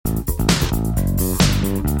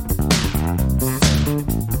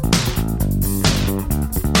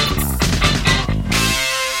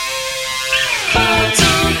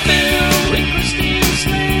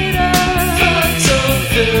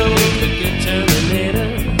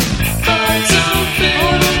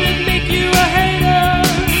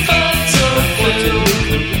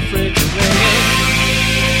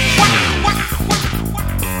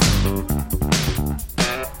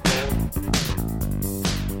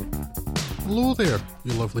Hello there,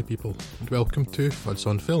 you lovely people, and welcome to Fuds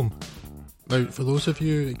on Film. Now, for those of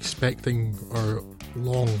you expecting our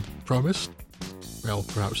long-promised, well,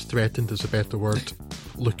 perhaps threatened is a better word,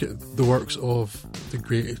 look at the works of the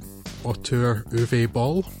great auteur Uwe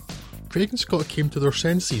Boll, Craig and Scott came to their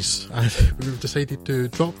senses, and we've decided to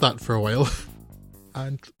drop that for a while,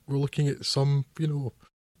 and we're looking at some,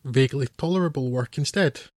 vaguely tolerable work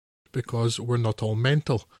instead, because we're not all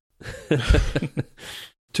mental.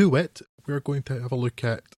 To wit, we're going to have a look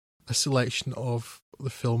at a selection of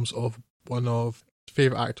the films of one of the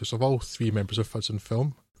favourite actors of all three members of Fuds on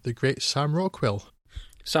Film, the great Sam Rockwell.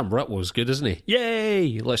 Sam Rockwell's good, isn't he?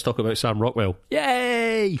 Yay! Let's talk about Sam Rockwell.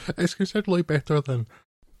 Yay! It's considerably better than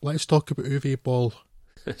let's talk about Uwe Boll.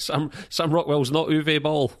 Sam Rockwell's not Uwe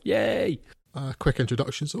Boll. Yay! Quick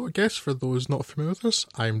introduction, so I guess for those not familiar with us,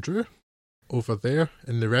 I'm Drew. Over there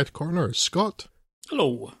in the red corner is Scott.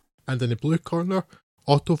 Hello. And in the blue corner,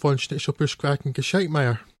 Otto von Schnitzelbuschkraken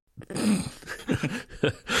Gescheitmeier.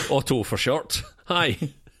 Otto for short. Hi.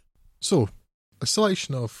 So, a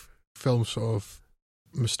selection of films of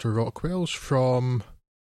Mr. Rockwell's from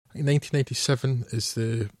 1997 is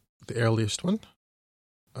the earliest one.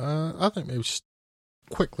 I think maybe just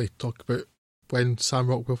quickly talk about when Sam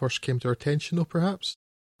Rockwell first came to our attention, though, perhaps.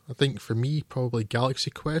 I think for me, probably Galaxy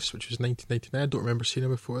Quest, which was 1999. I don't remember seeing it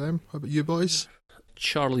before then. How about you boys?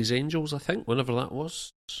 Charlie's Angels, I think, whenever that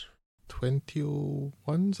was.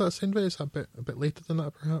 2001, does that sound right? Is that a bit later than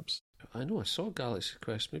that, perhaps? I know I saw Galaxy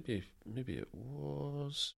Quest. Maybe it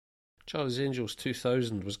was Charlie's Angels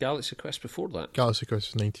 2000. Was Galaxy Quest before that? Galaxy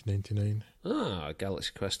Quest was 1999. Ah,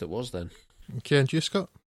 Galaxy Quest it was then. Okay, and you, Scott?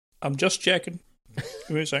 I'm just checking.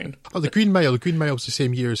 Give me a second. Oh, the Green Mile. The Green Mile was the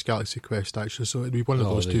same year as Galaxy Quest, actually, so it'd be one of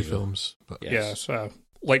those two films. But yes.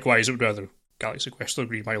 Likewise, it would be either Galaxy Quest or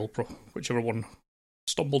Green Mile, whichever one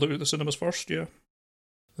stumbled out of the cinemas first, yeah.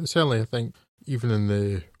 Certainly, I think, even in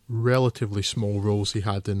the relatively small roles he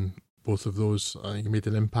had in both of those, I think he made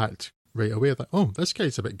an impact right away. Like, oh, this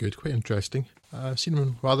guy's a bit good, quite interesting. I've seen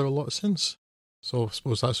him rather a lot since. So I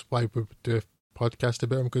suppose that's why we do a podcast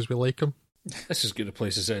about him, because we like him. This is as good a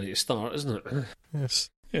place as any to start, isn't it?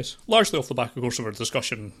 Yes. Largely off the back, of course, of our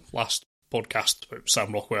discussion last podcast about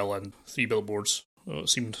Sam Rockwell and Three Billboards. It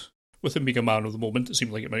seemed, with him being a man of the moment, it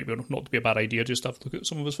seemed like it might be not to be a bad idea just to have a look at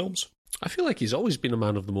some of his films. I feel like he's always been a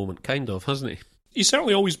man of the moment, kind of, hasn't he? He's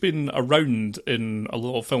certainly always been around in a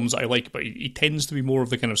lot of films that I like, but he tends to be more of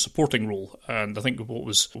the kind of supporting role. And I think what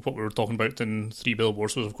we were talking about in Three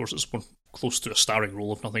Billboards was, of course, it's more close to a starring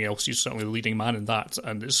role, if nothing else. He's certainly the leading man in that,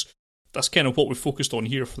 and that's kind of what we've focused on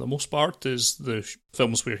here for the most part, is the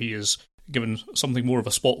films where he is given something more of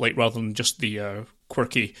a spotlight rather than just the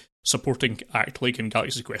quirky supporting act like in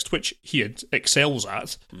Galaxy Quest, which he excels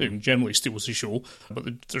at and generally steals his show, but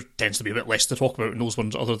there tends to be a bit less to talk about in those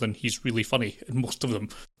ones other than he's really funny in most of them.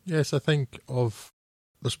 Yes, I think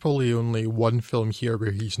there's probably only one film here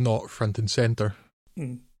where he's not front and centre.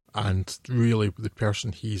 And really, the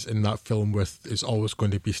person he's in that film with is always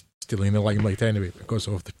going to be stealing the limelight anyway, because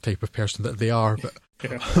of the type of person that they are. But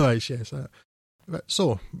yes.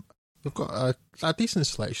 So, we've got a decent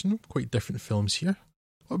selection, quite different films here.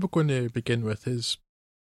 What we're going to begin with is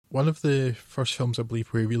one of the first films, I believe,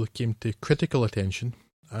 where he really came to critical attention,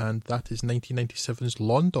 and that is 1997's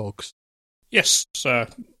Lawn Dogs. Yes, so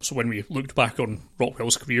when we looked back on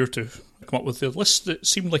Rockwell's career to come up with the list, it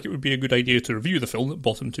seemed like it would be a good idea to review the film that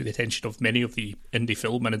brought him to the attention of many of the indie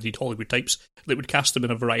film and indeed Hollywood types that would cast him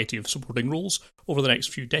in a variety of supporting roles over the next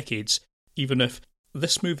few decades, even if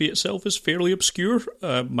this movie itself is fairly obscure.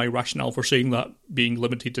 My rationale for saying that being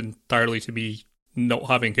limited entirely to me not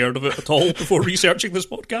having heard of it at all before researching this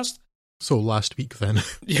podcast. So last week then.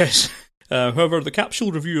 Yes. However, the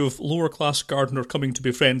capsule review of lower-class gardener coming to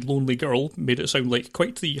befriend lonely girl made it sound like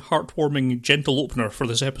quite the heartwarming, gentle opener for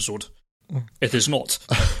this episode. It is not.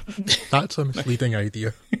 That's a misleading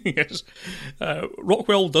idea. Yes.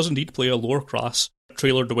 Rockwell does indeed play a lower-class,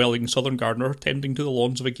 trailer-dwelling southern gardener tending to the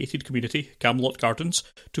lawns of a gated community, Camelot Gardens,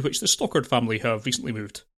 to which the Stockard family have recently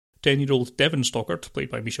moved. 10-year-old Devon Stockard,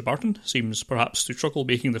 played by Misha Barton, seems perhaps to struggle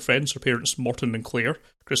making the friends her parents Morton and Claire,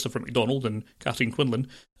 Christopher McDonald and Kathleen Quinlan,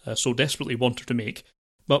 so desperately want her to make.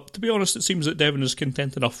 But to be honest, it seems that Devon is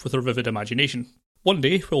content enough with her vivid imagination. One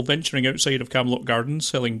day, while venturing outside of Camelot Gardens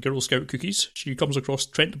selling Girl Scout cookies, she comes across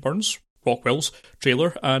Trent Burns, Rockwell's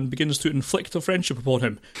trailer, and begins to inflict a friendship upon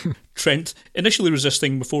him. Trent initially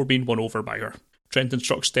resisting before being won over by her. Trent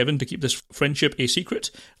instructs Devon to keep this friendship a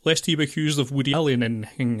secret, lest he be accused of Woody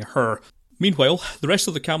Allen-ing her. Meanwhile, the rest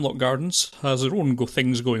of the Camelot Gardens has their own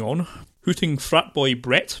things going on. Hooting frat boy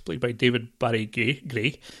Brett, played by David Barry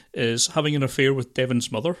Gray, is having an affair with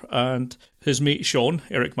Devon's mother, and his mate Sean,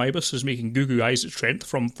 Eric Mybus, is making goo-goo eyes at Trent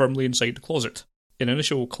from firmly inside the closet. An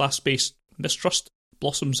initial class-based mistrust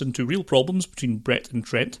blossoms into real problems between Brett and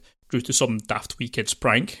Trent due to some daft wee kid's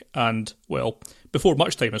prank, and, well, before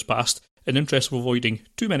much time has passed, in interest of avoiding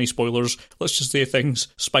too many spoilers, let's just say things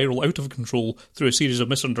spiral out of control through a series of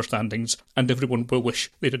misunderstandings, and everyone will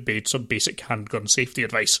wish they'd obeyed some basic handgun safety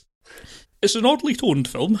advice. It's an oddly toned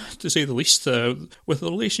film, to say the least, with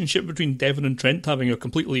the relationship between Devon and Trent having a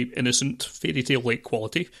completely innocent, fairy tale-like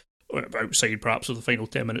quality, outside perhaps of the final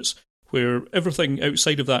 10 minutes, where everything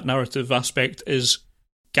outside of that narrative aspect is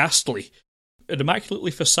ghastly. An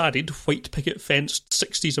immaculately facaded, white picket-fenced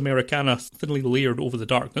 60s Americana thinly layered over the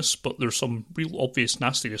darkness, but there's some real obvious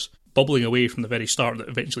nastiness bubbling away from the very start that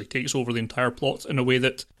eventually takes over the entire plot in a way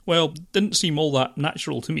that, well, didn't seem all that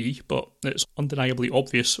natural to me, but it's undeniably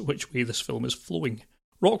obvious which way this film is flowing.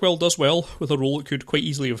 Rockwell does well with a role that could quite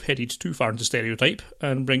easily have headed too far into stereotype,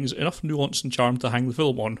 and brings enough nuance and charm to hang the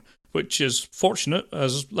film on, which is fortunate,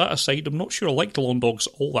 as that aside, I'm not sure I liked Lawn Dogs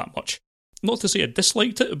all that much. Not to say I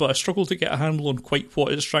disliked it, but I struggled to get a handle on quite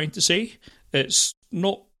what it's trying to say. It's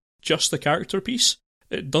not just the character piece.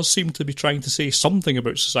 It does seem to be trying to say something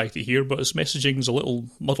about society here, but its messaging's a little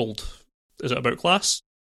muddled. Is it about class?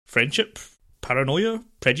 Friendship? Paranoia?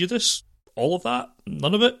 Prejudice? All of that?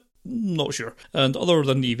 None of it? Not sure. And other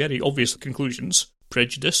than the very obvious conclusions,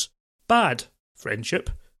 prejudice, bad. Friendship,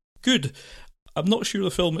 good. I'm not sure the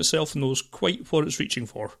film itself knows quite what it's reaching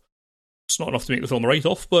for. It's not enough to make the film a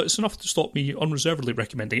write-off, but it's enough to stop me unreservedly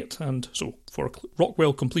recommending it, and so for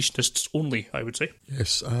Rockwell completionists only, I would say.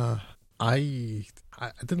 Yes, I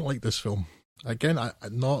didn't like this film. Again,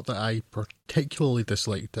 not that I particularly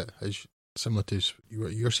disliked it, as similar to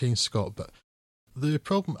what you're saying, Scott, but the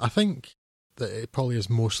problem, I think that it probably is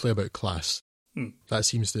mostly about class. That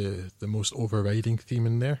seems the most overriding theme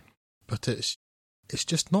in there, but it's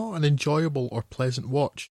just not an enjoyable or pleasant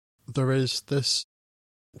watch. There is this,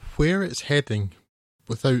 where it's heading,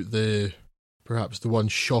 without perhaps the one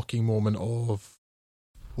shocking moment of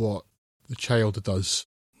what the child does.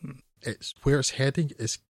 It's where it's heading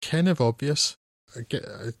is kind of obvious. I get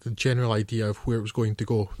the general idea of where it was going to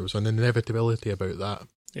go. There was an inevitability about that.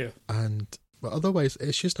 Yeah. But otherwise,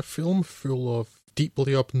 it's just a film full of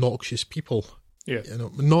deeply obnoxious people. Yeah. You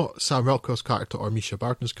know, not Sam Rockwell's character or Misha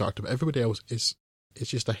Barton's character, but everybody else is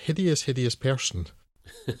just a hideous, hideous person.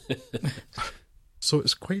 So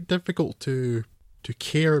it's quite difficult to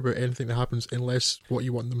care about anything that happens unless what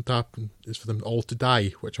you want them to happen is for them all to die,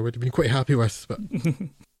 which I would have been quite happy with. But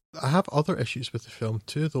I have other issues with the film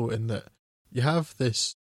too, though, in that you have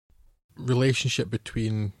this relationship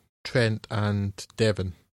between Trent and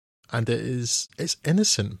Devon, and it's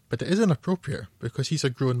innocent, but it is inappropriate because he's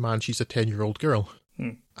a grown man, she's a 10-year-old girl.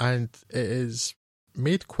 And it is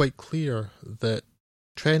made quite clear that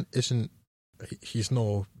Trent he's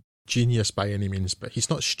no genius by any means, but he's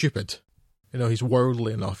not stupid. You know, he's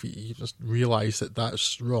worldly enough. He just realised that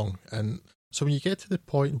that's wrong. And so when you get to the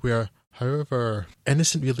point where, however,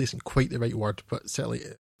 innocent really isn't quite the right word, but certainly,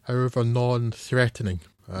 however non-threatening,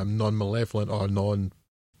 non-malevolent or in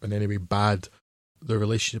any way bad the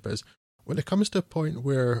relationship is, when it comes to a point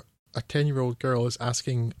where a 10-year-old girl is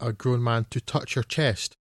asking a grown man to touch her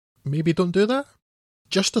chest, maybe don't do that.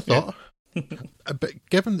 Just a thought. Yeah. But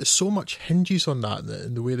given that so much hinges on that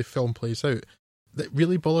in the way the film plays out, that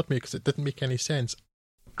really bothered me because it didn't make any sense.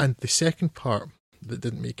 And the second part that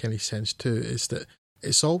didn't make any sense too is that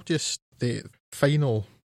it's all just the final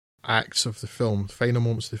acts of the film, final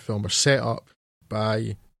moments of the film are set up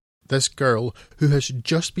by this girl who has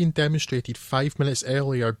just been demonstrated 5 minutes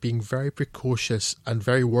earlier being very precocious and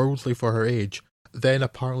very worldly for her age, then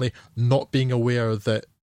apparently not being aware that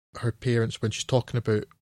her parents, when she's talking about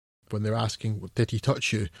when they're asking, did he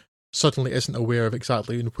touch you, suddenly isn't aware of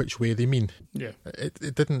exactly in which way they mean. Yeah.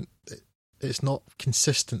 It's not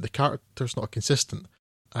consistent. The character's not consistent.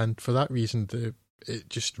 And for that reason, it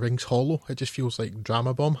just rings hollow. It just feels like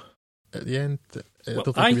drama bomb at the end.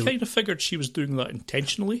 I kind of figured she was doing that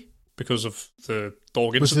intentionally because of the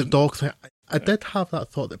dog incident. Was the dog thing? I did have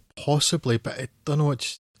that thought that possibly, but I don't know,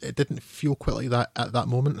 it didn't feel quite like that at that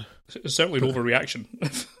moment. It's certainly an overreaction.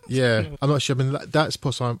 Yeah, I'm not sure. I mean, that's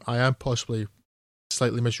possible. I am possibly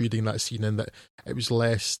slightly misreading that scene in that it was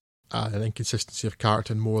less an inconsistency of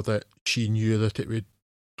character and more that she knew that it would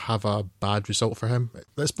have a bad result for him.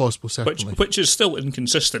 That's possible, certainly. Which is still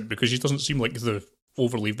inconsistent because she doesn't seem like the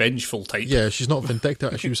overly vengeful type. Yeah, she's not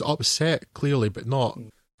vindictive. She was upset, clearly, but not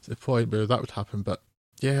to the point where that would happen. But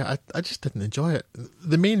yeah, I just didn't enjoy it.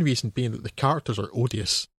 The main reason being that the characters are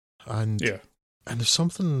odious. And And there's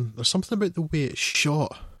something about the way it's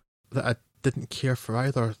shot that I didn't care for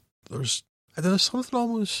either. There's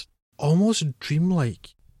something almost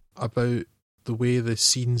dreamlike about the way the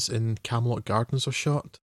scenes in Camelot Gardens are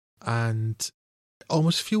shot, and it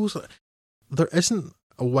almost feels like there isn't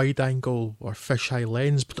a wide angle or fisheye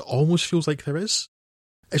lens, but it almost feels like there is.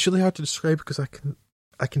 It's really hard to describe because I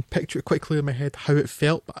can picture it quite clearly in my head how it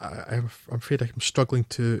felt, but I'm afraid I'm struggling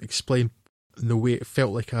to explain in the way it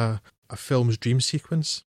felt like a film's dream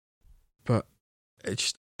sequence. But I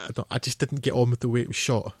just didn't get on with the way it was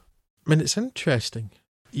shot. I mean, it's interesting,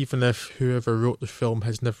 even if whoever wrote the film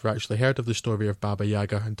has never actually heard of the story of Baba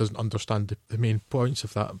Yaga and doesn't understand the main points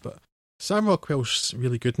of that. But Sam Rockwell's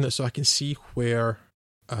really good in it, so I can see where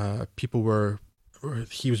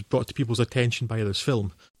he was brought to people's attention by this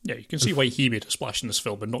film. Yeah, you can see why he made a splash in this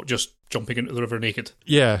film and not just jumping into the river naked.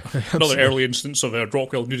 Yeah. Another early instance of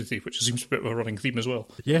Rockwell nudity, which seems to be a bit of a running theme as well.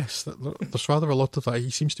 Yes, there's rather a lot of that. He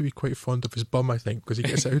seems to be quite fond of his bum, I think, because he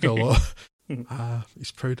gets out a lot.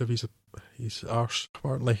 He's proud of his arse,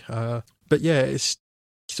 apparently. But yeah,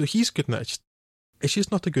 so he's good in it. It's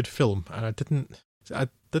just not a good film, and I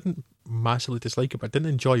didn't massively dislike it, but I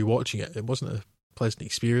didn't enjoy watching it. It wasn't a pleasant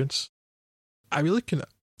experience. I really couldn't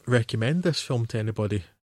recommend this film to anybody.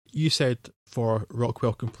 You said for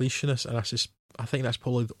Rockwell completionists, and I think that's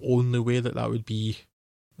probably the only way that would be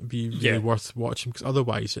really worth watching, because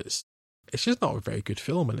otherwise it's just not a very good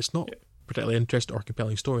film, and it's not particularly interesting or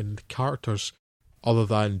compelling story, and the characters, other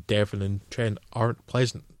than Devon and Trent, aren't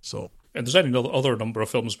pleasant. So. And there's any other number of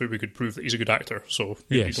films where we could prove that he's a good actor, so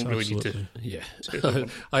you don't really absolutely. need to. Yeah,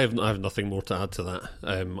 I have nothing more to add to that.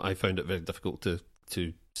 I found it very difficult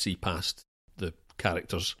to see past the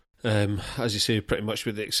characters. As you say, pretty much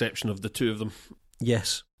with the exception of the two of them.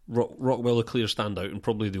 Yes, Rockwell a clear standout, and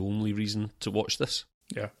probably the only reason to watch this.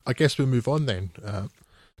 Yeah, I guess we move on then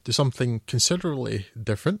to something considerably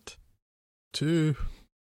different, to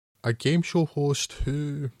a game show host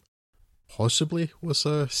who possibly was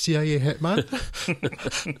a CIA hitman.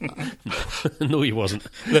 No, he wasn't.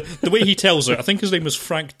 The way he tells it, I think his name was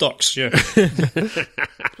Frank Dux. Yeah,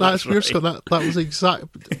 that's weird, Scott. That was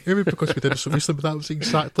maybe because we did it so recently, but that was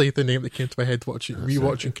exactly the name that came to my head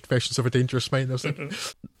rewatching Confessions of a Dangerous Mind. I was like,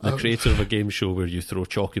 the creator of a game show where you throw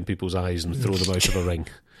chalk in people's eyes and throw them out of a ring.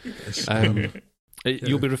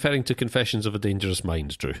 You'll be referring to Confessions of a Dangerous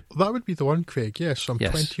Mind, Drew. That would be the one, Craig. Yes, from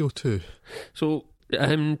 2002. So,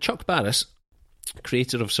 Chuck Barris,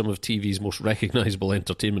 creator of some of TV's most recognisable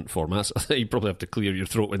entertainment formats. I think you probably have to clear your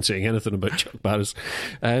throat when saying anything about Chuck Barris.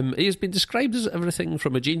 He has been described as everything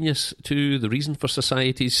from a genius to the reason for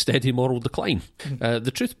society's steady moral decline.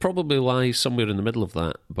 The truth probably lies somewhere in the middle of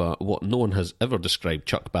that, but what no one has ever described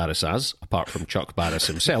Chuck Barris as, apart from Chuck Barris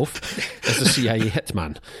himself, is the CIA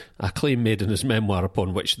hitman, a claim made in his memoir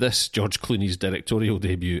upon which this, George Clooney's directorial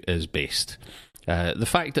debut, is based. The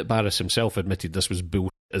fact that Barris himself admitted this was bull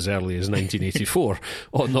as early as 1984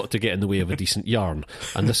 ought not to get in the way of a decent yarn,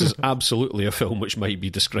 and this is absolutely a film which might be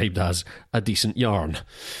described as a decent yarn.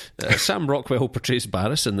 Sam Rockwell portrays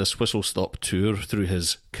Barris in this whistle-stop tour through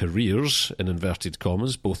his careers, in inverted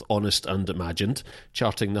commas, both honest and imagined,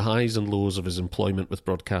 charting the highs and lows of his employment with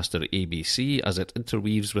broadcaster ABC as it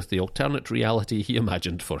interweaves with the alternate reality he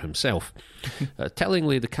imagined for himself.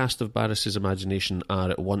 Tellingly, the cast of Barris's imagination are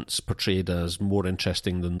at once portrayed as more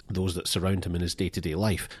interesting than those that surround him in his day-to-day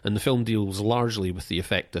life, and the film deals largely with the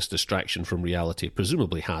effect this distraction from reality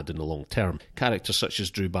presumably had in the long term. Characters such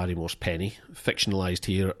as Drew Barrymore's Penny, fictionalised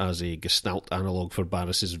here as a Gestalt analogue for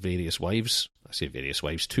Barris's various wives, I say various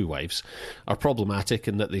wives, two wives, are problematic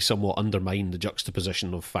in that they somewhat undermine the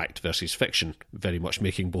juxtaposition of fact versus fiction, very much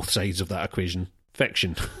making both sides of that equation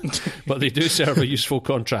fiction. But they do serve a useful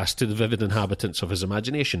contrast to the vivid inhabitants of his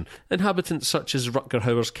imagination. Inhabitants such as Rutger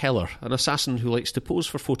Hauer's Keller, an assassin who likes to pose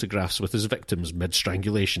for photographs with his victims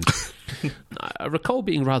mid-strangulation. I recall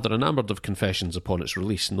being rather enamoured of Confessions upon its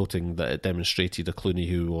release, noting that it demonstrated a Clooney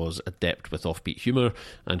who was adept with offbeat humour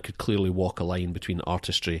and could clearly walk a line between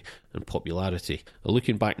artistry and popularity.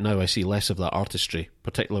 Looking back now, I see less of that artistry,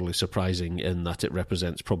 particularly surprising in that it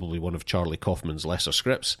represents probably one of Charlie Kaufman's lesser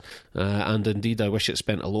scripts, and indeed I wish it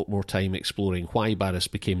spent a lot more time exploring why Barris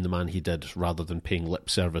became the man he did, rather than paying lip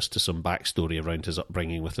service to some backstory around his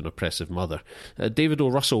upbringing with an oppressive mother. David O.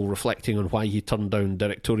 Russell, reflecting on why he turned down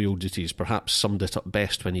directorial duties, perhaps summed it up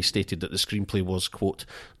best when he stated that the screenplay was, quote,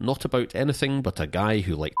 not about anything but a guy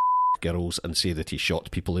who liked girls and say that he shot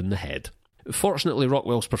people in the head. Fortunately,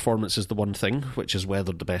 Rockwell's performance is the one thing which has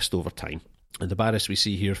weathered the best over time. And the Barris we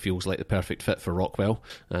see here feels like the perfect fit for Rockwell.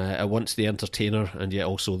 At once the entertainer and yet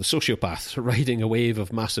also the sociopath, riding a wave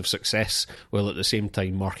of massive success while at the same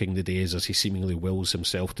time marking the days as he seemingly wills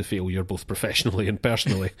himself to failure both professionally and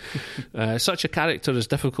personally. Such a character is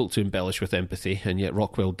difficult to embellish with empathy, and yet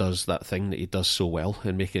Rockwell does that thing that he does so well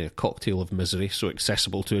in making a cocktail of misery so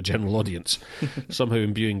accessible to a general audience, somehow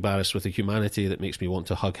imbuing Barris with a humanity that makes me want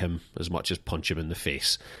to hug him as much as punch him in the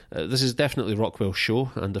face. This is definitely Rockwell's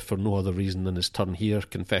show, and if for no other reason than his turn here,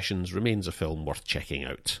 Confessions remains a film worth checking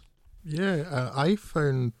out. Yeah, I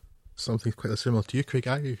found something quite similar to you, Craig.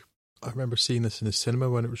 I remember seeing this in the cinema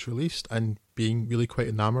when it was released and being really quite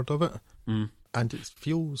enamoured of it. And it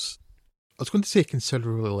feels, I was going to say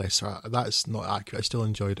considerably lesser. That's not accurate. I still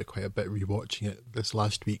enjoyed it quite a bit rewatching it this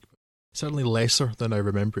last week. Certainly lesser than I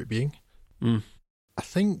remember it being. I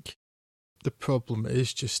think the problem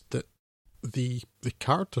is just that the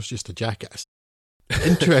character's just a jackass.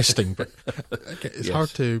 Interesting, but it's hard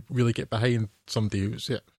to really get behind somebody who's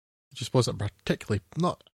just wasn't particularly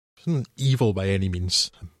not evil by any means,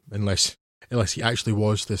 unless he actually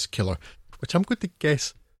was this killer, which I'm going to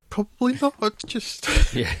guess probably not. It's just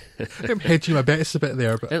I'm hedging my bets a bit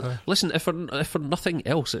there. But listen, if for nothing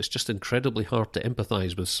else, it's just incredibly hard to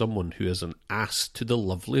empathise with someone who is an ass to the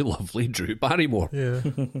lovely, lovely Drew Barrymore. Yeah,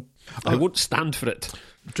 I won't stand for it.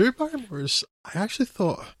 Drew Barrymore is. I actually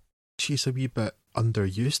thought she's a wee bit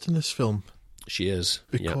underused in this film. She is,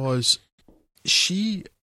 because she,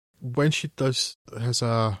 when she has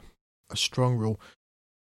a strong role,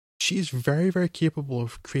 she's very, very capable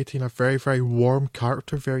of creating a very, very warm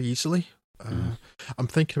character very easily. I'm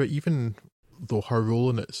thinking about, even though her role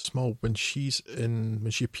in it is small, when she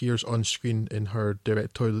appears on screen in her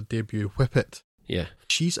directorial debut, Whip It. Yeah,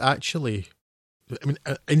 she's actually,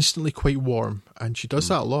 instantly quite warm, and she does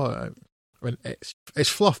that a lot. It's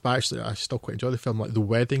fluff, but actually I still quite enjoy the film, like The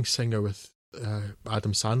Wedding Singer with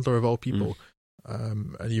Adam Sandler of all people,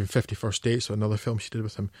 and even 50 First Dates, another film she did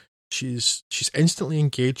with him. She's instantly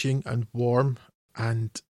engaging and warm,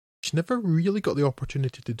 and she never really got the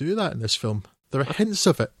opportunity to do that in this film. There are hints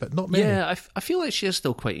of it, but not many. Yeah, I feel like she is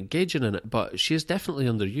still quite engaging in it, but she is definitely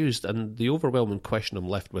underused, and the overwhelming question I'm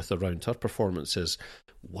left with around her performance is,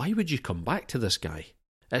 why would you come back to this guy?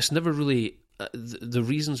 It's never really... the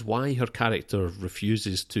reasons why her character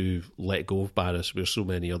refuses to let go of Barris, where so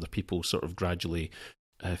many other people sort of gradually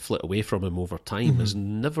flit away from him over time, is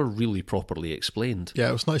never really properly explained. Yeah,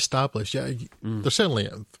 it was not established. Yeah,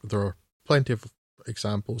 there are plenty of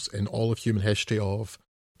examples in all of human history of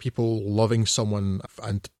people loving someone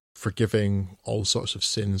and forgiving all sorts of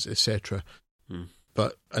sins, etc.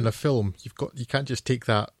 But in a film, you can't just take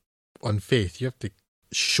that on faith. You have to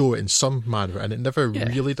show it in some manner, and it never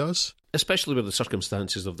really does. Especially where the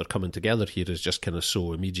circumstances of their coming together here is just kind of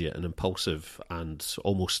so immediate and impulsive and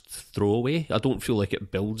almost throwaway. I don't feel like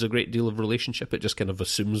it builds a great deal of relationship. It just kind of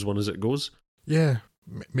assumes one as it goes. Yeah,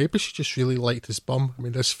 maybe she just really liked his bum.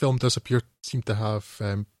 This film does seem to have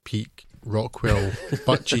peak Rockwell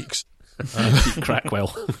butt cheeks. Peak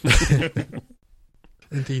Crackwell.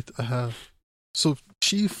 Indeed. So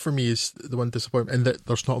she, for me, is the one disappointment in that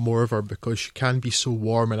there's not more of her, because she can be so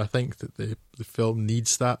warm, and I think that the film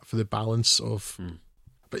needs that for the balance of...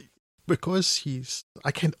 But because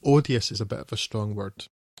odious is a bit of a strong word.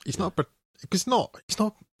 He's not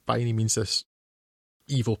by any means this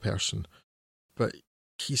evil person, but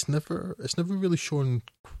it's never really shown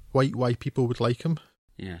quite why people would like him.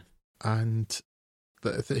 Yeah. And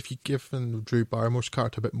that if you give Drew Barrymore's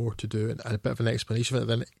character a bit more to do and a bit of an explanation of it,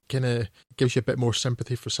 then it kind of gives you a bit more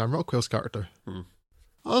sympathy for Sam Rockwell's character.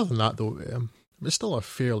 Other than that, though, it's still a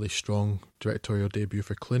fairly strong directorial debut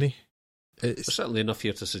for Clooney. There's certainly enough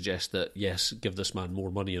here to suggest that, yes, give this man more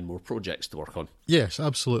money and more projects to work on. Yes,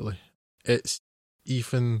 absolutely. It's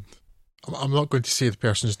even... I'm not going to say the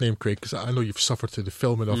person's name, Craig, because I know you've suffered through the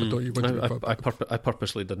film enough. Don't you? I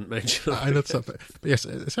purposely didn't mention it. I know that, but yes,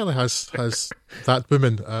 it certainly has that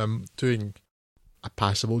woman doing a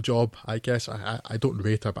passable job, I guess. I don't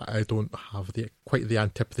rate her, but I don't have quite the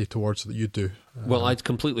antipathy towards her that you do. Well, I'd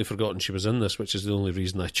completely forgotten she was in this, which is the only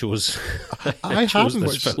reason I chose. I chose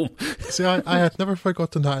this film. See, I had never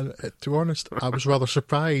forgotten that. To be honest, I was rather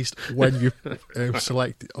surprised when you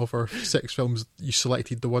selected of her 6 films, you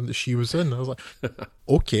selected the one that she was in. I was like,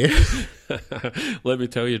 okay. Let me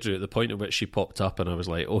tell you, Drew, at the point at which she popped up, and I was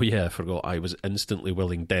like, oh yeah, I forgot. I was instantly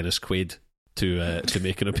willing Dennis Quaid to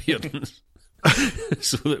make an appearance.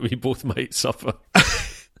 So that we both might suffer.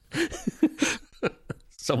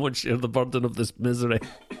 Someone share the burden of this misery.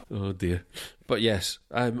 Oh dear. But yes,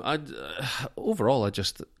 overall,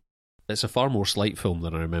 it's a far more slight film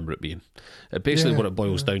than I remember it being. Basically, what it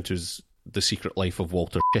boils down to is The Secret Life of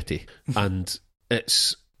Walter Chitty, and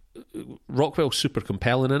it's Rockwell's super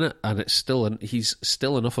compelling in it, and he's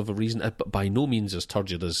still enough of a reason, but by no means as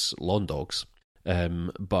turgid as Lawn Dogs.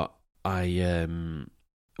 But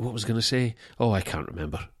what was I going to say? Oh, I can't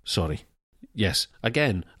remember. Sorry. Yes,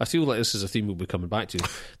 again, I feel like this is a theme we'll be coming back to.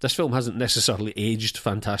 This film hasn't necessarily aged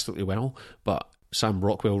fantastically well, but Sam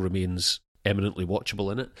Rockwell remains eminently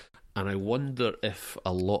watchable in it. And I wonder if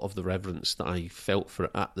a lot of the reverence that I felt for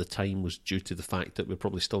it at the time was due to the fact that we're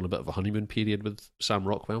probably still in a bit of a honeymoon period with Sam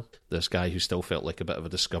Rockwell. This guy who still felt like a bit of a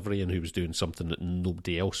discovery and who was doing something that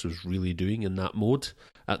nobody else was really doing in that mode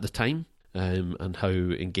at the time, and how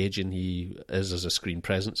engaging he is as a screen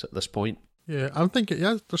presence at this point. Yeah, I'm thinking,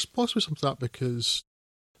 there's possibly some of that because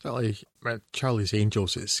like Charlie's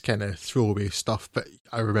Angels is kind of throwaway stuff, but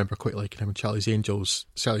I remember quite liking him in Charlie's Angels,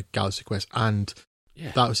 certainly Galaxy Quest, and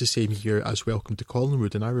that was the same year as Welcome to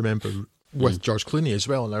Collinwood, and I remember with George Clooney as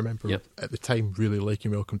well, and I remember at the time really liking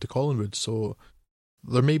Welcome to Collinwood, so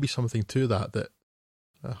there may be something to that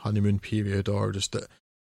a honeymoon period, or just that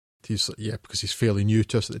he's, because he's fairly new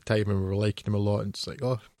to us at the time and we were liking him a lot, and it's like,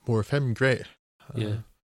 oh, more of him, great.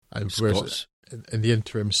 And whereas in the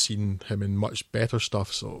interim, seen him in much better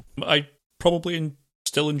stuff. So I probably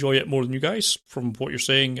still enjoy it more than you guys, from what you're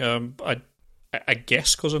saying. I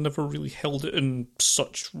guess because I never really held it in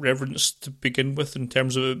such reverence to begin with, in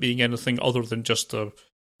terms of it being anything other than just a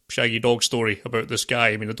Shaggy Dog story about this guy.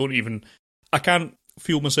 I mean, I can't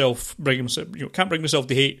bring myself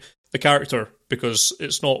to hate the character, because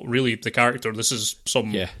it's not really the character. This is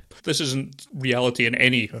this isn't reality in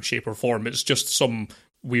any shape or form. It's just some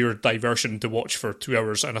weird diversion to watch for 2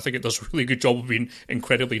 hours, and I think it does a really good job of being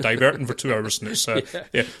incredibly diverting for 2 hours, and it's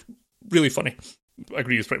really funny. I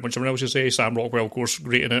agree with pretty much everyone else you say. Sam Rockwell, of course,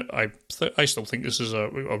 great in it. I still think this is a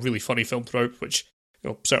really funny film throughout, which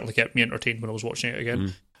certainly kept me entertained when I was watching it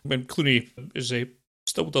again. When Clooney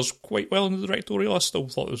still does quite well in the directorial, I still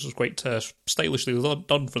thought this was quite stylishly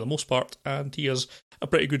done for the most part, and he has a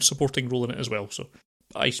pretty good supporting role in it as well, so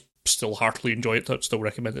I still heartily enjoy it. I'd still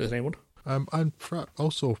recommend it to anyone. And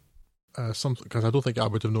also something, because I don't think I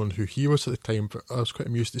would have known who he was at the time, but I was quite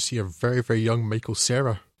amused to see a very, very young Michael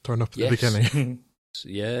Cera turn up at the beginning.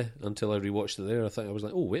 Yeah, until I rewatched it there, I was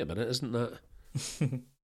like, oh, wait a minute, isn't that?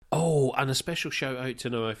 Oh, and a special shout out to,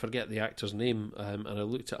 now I forget the actor's name, and I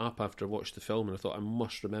looked it up after I watched the film, and I thought I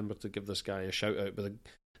must remember to give this guy a shout out, but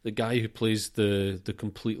the guy who plays the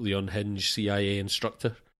completely unhinged CIA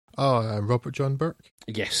instructor. Oh, Robert John Burke?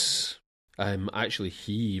 Yes.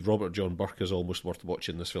 Actually, Robert John Burke, is almost worth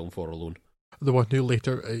watching this film for alone. The one who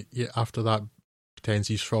later, after that, pretends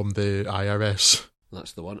he's from the IRS.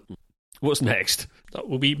 That's the one. What's next? That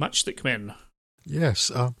will be Matchstick Men.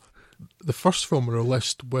 Yes, the first film on our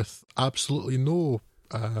list with absolutely no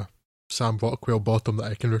Sam Rockwell bottom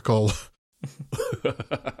that I can recall.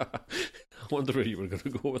 I wonder where you were going to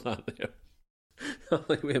go with that there. I'm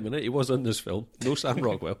like, wait a minute, he was in this film. No Sam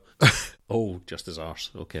Rockwell. Oh, just his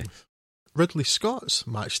arse. Okay. Ridley Scott's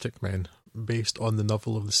Matchstick Men, based on the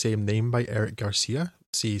novel of the same name by Eric Garcia,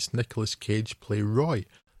 sees Nicolas Cage play Roy,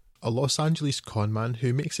 a Los Angeles conman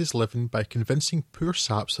who makes his living by convincing poor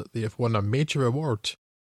saps that they have won a major award,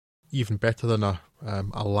 even better than a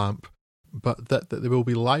lamp, but that they will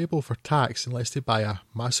be liable for tax unless they buy a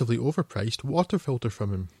massively overpriced water filter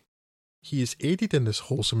from him. He is aided in this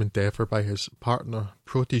wholesome endeavour by his partner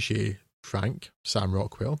protégé, Frank, Sam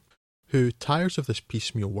Rockwell, who tires of this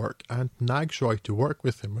piecemeal work and nags Roy to work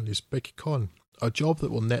with him on his big con, a job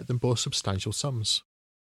that will net them both substantial sums.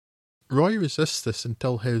 Roy resists this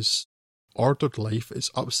until his ordered life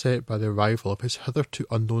is upset by the arrival of his hitherto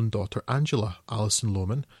unknown daughter Angela, Alison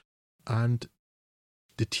Lohman, and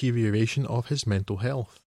deterioration of his mental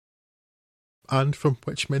health. And from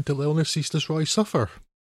which mental illnesses does Roy suffer?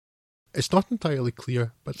 It's not entirely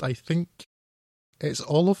clear, but I think it's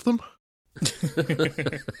all of them.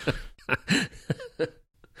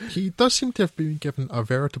 He does seem to have been given a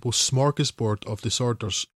veritable smorgasbord of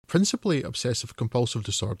disorders, principally obsessive-compulsive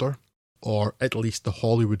disorder, or at least the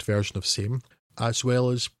Hollywood version of same, as well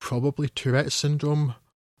as probably Tourette syndrome,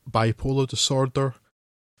 bipolar disorder,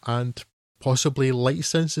 and possibly light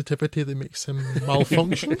sensitivity that makes him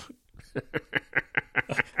malfunction.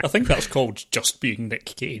 I think that's called just being Nick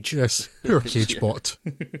Cage. Yes, poor Cagebot.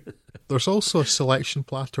 There's also a selection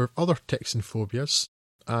platter of other tics and phobias,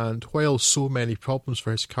 and while so many problems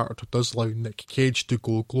for his character does allow Nick Cage to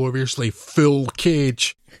go gloriously full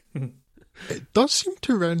Cage, It does seem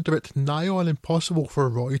to render it nigh on impossible for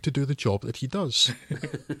Roy to do the job that he does,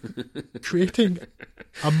 creating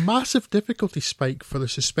a massive difficulty spike for the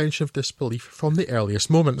suspension of disbelief from the earliest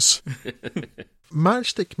moments.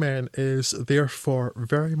 Matchstick Men is therefore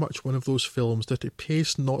very much one of those films that it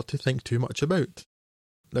pays not to think too much about.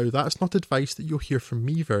 Now, that's not advice that you'll hear from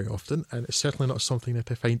me very often, and it's certainly not something that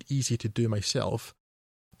I find easy to do myself.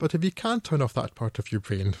 But if you can turn off that part of your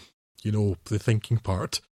brain, you know, the thinking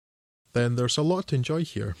part, then there's a lot to enjoy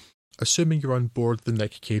here, assuming you're on board the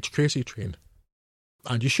Nick Cage Crazy Train.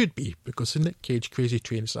 And you should be, because the Nick Cage Crazy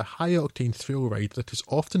Train is a high-octane thrill ride that is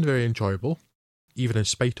often very enjoyable, even in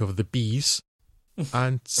spite of the bees,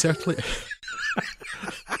 and certainly...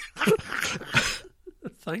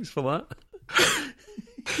 Thanks for that.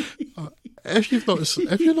 If you don't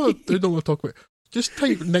want to talk about, just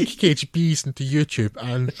type Nick Cage bees into YouTube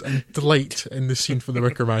and delight in the scene from The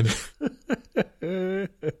Wicker Man.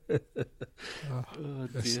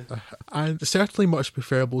 And certainly much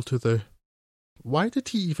preferable to the, why did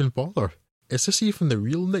he even bother? Is this even the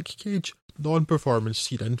real Nick Cage? Non-performance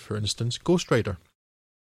scene in, for instance, Ghost Rider.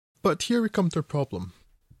 But here we come to a problem.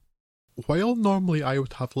 While normally I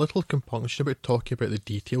would have little compunction about talking about the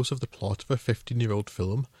details of the plot of a 15-year-old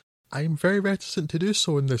film, I am very reticent to do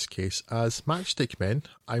so in this case, as Matchstick Men,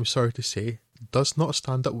 I'm sorry to say, does not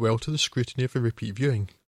stand up well to the scrutiny of a repeat viewing.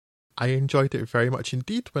 I enjoyed it very much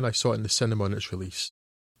indeed when I saw it in the cinema on its release,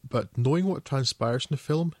 but knowing what transpires in the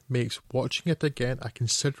film makes watching it again a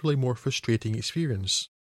considerably more frustrating experience,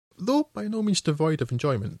 though by no means devoid of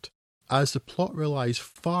enjoyment, as the plot relies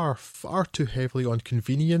far, far too heavily on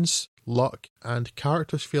convenience, luck, and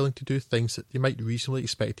characters failing to do things that they might reasonably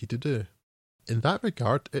expect you to do. In that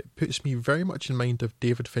regard, it puts me very much in mind of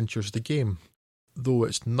David Fincher's The Game, though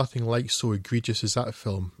it's nothing like so egregious as that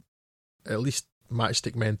film. At least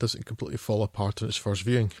Matchstick Men doesn't completely fall apart on its first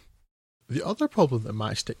viewing. The other problem that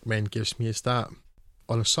Matchstick Men gives me is that,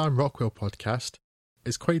 on a Sam Rockwell podcast,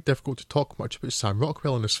 it's quite difficult to talk much about Sam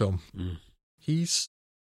Rockwell in this film. He's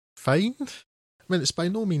fine. I mean, it's by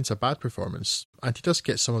no means a bad performance, and he does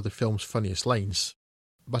get some of the film's funniest lines.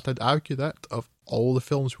 But I'd argue that, of all the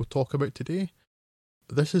films we'll talk about today,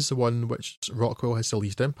 this is the one which Rockwell has the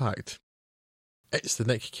least impact. It's the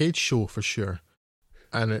Nick Cage show for sure,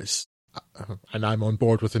 and I'm on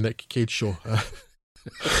board with the Nick Cage show.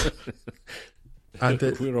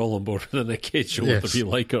 We're all on board with the Nick Cage show, yes, whether you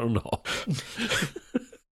like it or not.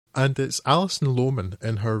 And it's Alison Lohman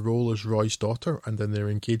in her role as Roy's daughter and in their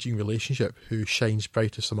engaging relationship who shines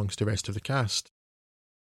brightest amongst the rest of the cast.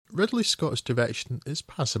 Ridley Scott's direction is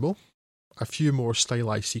passable. A few more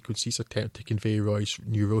stylized sequences attempt to convey Roy's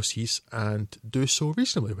neuroses and do so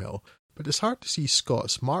reasonably well, but it's hard to see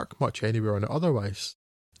Scott's mark much anywhere on it otherwise,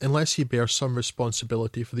 unless he bears some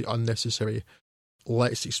responsibility for the unnecessary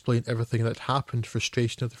let's explain everything that happened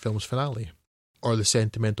frustration of the film's finale, or the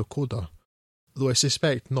sentimental coda, though I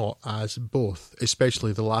suspect not, as both,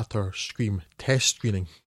 especially the latter, scream test screening.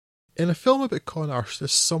 In a film about con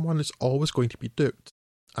artists, someone is always going to be duped,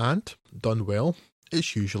 and, done well,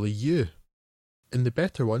 it's usually you. In the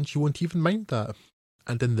better ones, you won't even mind that,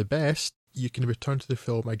 and in the best, you can return to the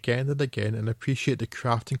film again and again and appreciate the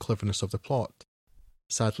craft and cleverness of the plot.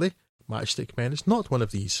 Sadly, Matchstick Men is not one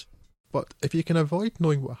of these, but if you can avoid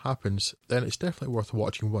knowing what happens, then it's definitely worth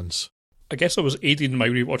watching once. I guess I was aiding my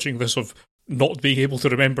rewatching this of not being able to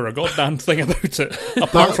remember a goddamn thing about it,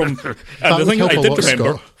 apart from the thing I did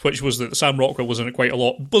remember, Scott, which was that Sam Rockwell was in it quite a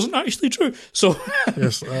lot, wasn't actually true. So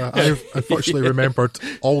yes, I've unfortunately remembered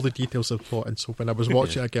all the details of the plot, and so when I was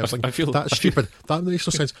watching it again, I was like, that's stupid. That makes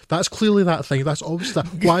no sense. That's clearly that thing. That's obviously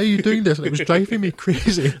that. Why are you doing this? And it was driving me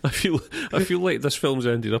crazy. I feel like this film's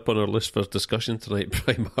ended up on our list for discussion tonight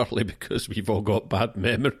primarily because we've all got bad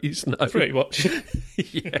memories now. Pretty much.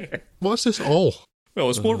 Yeah. What's this all? Well,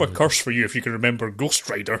 it's more of a curse for you if you can remember Ghost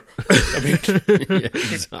Rider. I mean, yeah,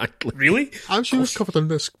 exactly. Really? I'm sure we've covered on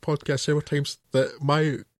this podcast several times that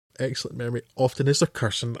my excellent memory often is a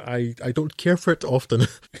curse, and I don't care for it often.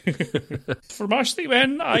 For Matchstick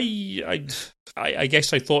Men, I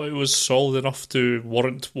guess I thought it was solid enough to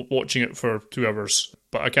warrant watching it for 2 hours,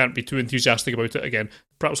 but I can't be too enthusiastic about it again.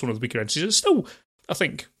 Perhaps one of the weaker entries. It's still, I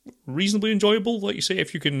think, reasonably enjoyable, like you say,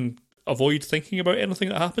 if you can avoid thinking about anything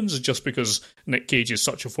that happens, just because Nick Cage is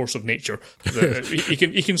such a force of nature that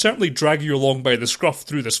he can certainly drag you along by the scruff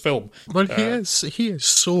through this film. Well, he is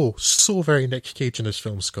so very Nick Cage in this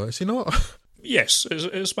film, Scott, is he not? Yes,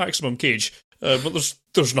 it's maximum Cage, but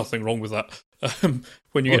there's nothing wrong with that.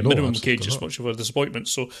 When you get minimum Cage, it's much of a disappointment.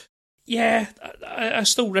 So yeah, I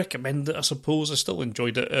still recommend it. I suppose I still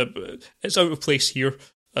enjoyed it. It's out of place here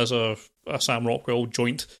as a Sam Rockwell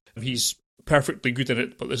joint. He's perfectly good in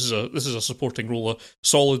it, but this is a supporting role, a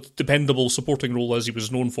solid, dependable supporting role as he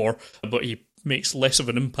was known for, but he makes less of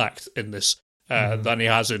an impact in this than he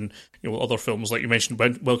has in other films, like you mentioned,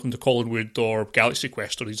 Welcome to Collinwood or Galaxy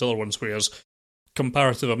Quest or these other ones, where he has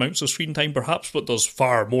comparative amounts of screen time perhaps, but does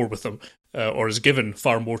far more with them, or is given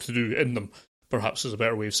far more to do in them, perhaps is a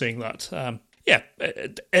better way of saying that.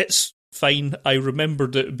 It's fine. I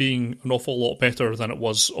remembered it being an awful lot better than it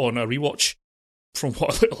was on a rewatch, from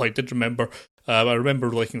what little I did remember. I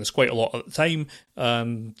remember liking this quite a lot at the time,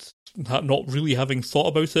 and not really having thought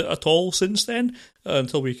about it at all since then,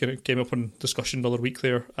 until we kind of came up on discussion the other week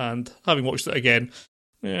there, and having watched it again,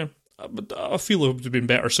 I feel it would have been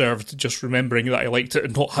better served just remembering that I liked it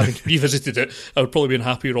and not having revisited it. I would probably been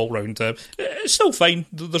happier all round. It's still fine.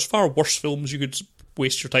 There's far worse films you could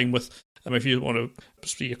waste your time with. If you want to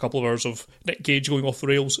see a couple of hours of Nick Cage going off the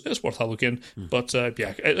rails, it's worth a look in. But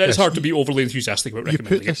it's hard to be overly enthusiastic about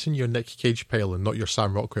recommending it. You put this in your Nick Cage pile and not your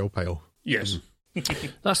Sam Rockwell pile. Yes.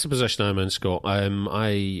 That's the position I'm in, Scott. I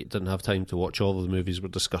didn't have time to watch all of the movies we're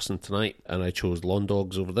discussing tonight, and I chose Lawn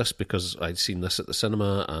Dogs over this because I'd seen this at the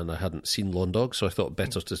cinema and I hadn't seen Lawn Dogs, so I thought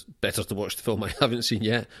better to watch the film I haven't seen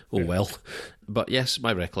yet. Well. But yes,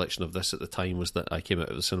 my recollection of this at the time was that I came out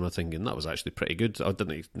of the cinema thinking that was actually pretty good. I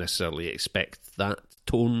didn't necessarily expect that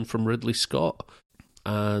tone from Ridley Scott.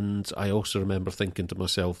 And I also remember thinking to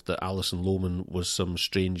myself that Alison Lohman was some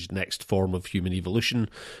strange next form of human evolution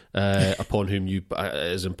upon whom it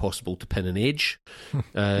is impossible to pin an age,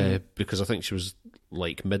 because I think she was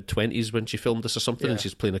like mid-20s when she filmed this or something, and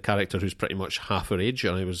she's playing a character who's pretty much half her age,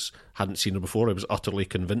 and I hadn't seen her before. I was utterly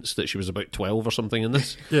convinced that she was about 12 or something in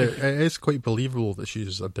this. Yeah, it is quite believable that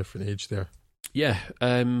she's a different age there. Yeah,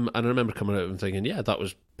 and I remember coming out and thinking, yeah, that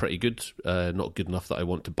was pretty good. Not good enough that I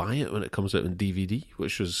want to buy it when it comes out on DVD,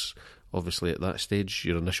 which was obviously at that stage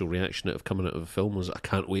your initial reaction out of coming out of a film was, I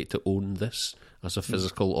can't wait to own this as a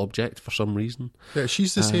physical object for some reason. Yeah,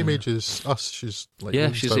 she's the same age as us. She's like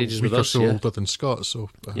she's ages a week with or us, so older than Scott. So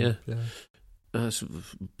yeah. That's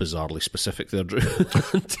bizarrely specific there, Drew. I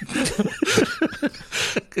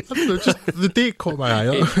don't know, just the date caught my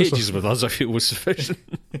eye. Ages with us, I feel, was sufficient.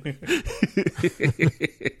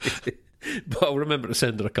 But I'll remember to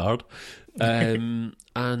send her a card. And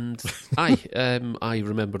I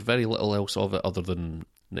remembered very little else of it other than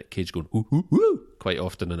Nick Cage going, ooh, ooh, ooh, quite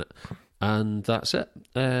often in it. And that's it.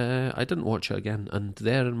 I didn't watch it again, and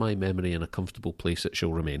there in my memory, in a comfortable place, it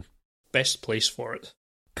shall remain. Best place for it.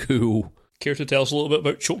 Cool. Care to tell us a little bit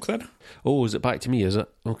about Choke then? Oh, is it back to me, is it?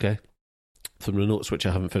 Okay. From the notes, which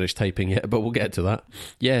I haven't finished typing yet, but we'll get to that.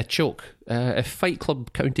 Yeah, Choke. If Fight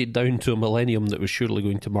Club counted down to a millennium that was surely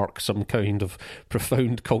going to mark some kind of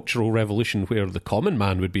profound cultural revolution where the common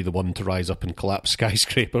man would be the one to rise up and collapse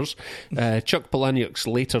skyscrapers, Chuck Palahniuk's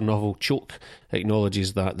later novel Choke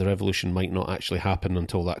acknowledges that the revolution might not actually happen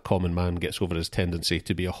until that common man gets over his tendency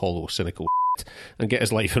to be a hollow, cynical and get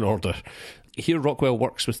his life in order. Here, Rockwell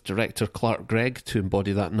works with director Clark Gregg to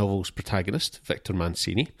embody that novel's protagonist, Victor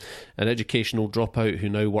Mancini, an educational dropout who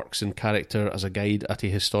now works in character as a guide at a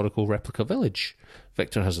historical replica village.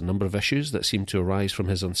 Victor has a number of issues that seem to arise from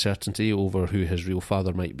his uncertainty over who his real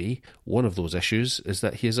father might be. One of those issues is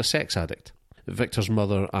that he is a sex addict. Victor's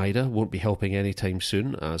mother, Ida, won't be helping anytime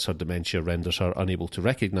soon, as her dementia renders her unable to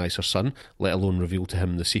recognise her son, let alone reveal to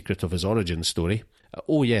him the secret of his origin story.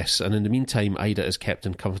 Oh yes, and in the meantime, Ida is kept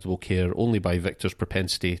in comfortable care only by Victor's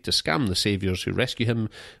propensity to scam the saviours who rescue him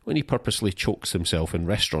when he purposely chokes himself in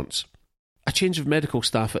restaurants. A change of medical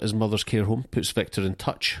staff at his mother's care home puts Victor in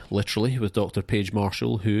touch, literally, with Dr. Paige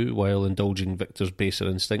Marshall, who, while indulging Victor's baser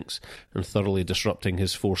instincts and thoroughly disrupting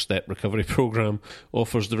his 4-step recovery program,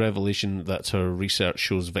 offers the revelation that her research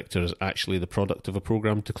shows Victor is actually the product of a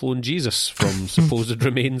program to clone Jesus from supposed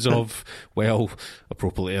remains of, well,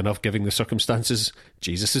 appropriately enough, given the circumstances,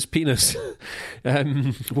 Jesus' penis.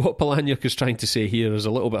 What Palahniuk is trying to say here is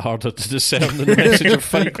a little bit harder to discern than the message of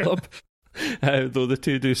Fight Club. Though the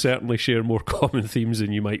two do certainly share more common themes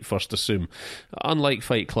than you might first assume. Unlike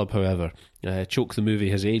Fight Club, however, Choke the movie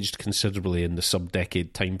has aged considerably in the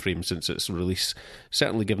sub-decade time frame since its release,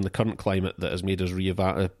 certainly given the current climate that has made us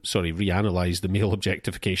reanalyse the male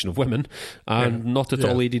objectification of women, and not at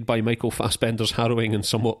all aided by Michael Fassbender's harrowing and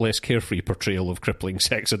somewhat less carefree portrayal of crippling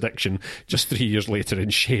sex addiction just 3 years later in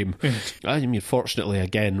Shame. I mean, fortunately,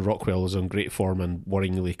 again, Rockwell is on great form and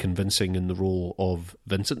worryingly convincing in the role of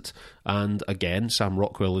Vincent, and again, Sam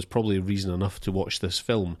Rockwell is probably reason enough to watch this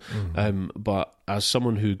film. But as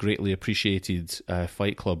someone who greatly appreciated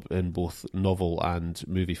Fight Club in both novel and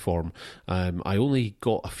movie form, I only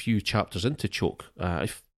got a few chapters into Choke.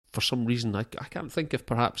 For some reason, I can't think if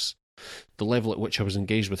perhaps the level at which I was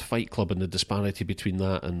engaged with Fight Club and the disparity between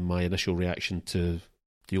that and my initial reaction to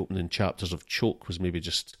the opening chapters of Choke was maybe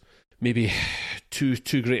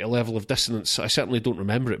too great a level of dissonance. I certainly don't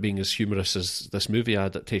remember it being as humorous as this movie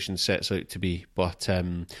adaptation sets out to be, but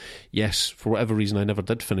yes, for whatever reason I never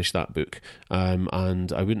did finish that book,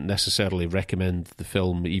 and I wouldn't necessarily recommend the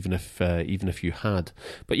film even if you had.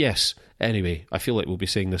 But yes, anyway, I feel like we'll be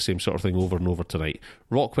saying the same sort of thing over and over tonight.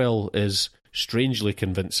 Rockwell is strangely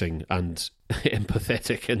convincing and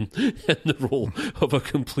empathetic in the role of a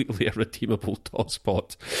completely irredeemable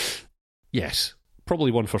tosspot. Yes,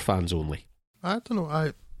 probably one for fans only. I don't know.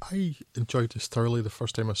 I enjoyed this thoroughly the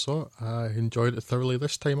first time I saw it. I enjoyed it thoroughly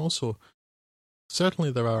this time also.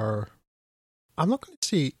 Certainly there are... I'm not going to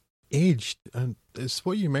say aged, and it's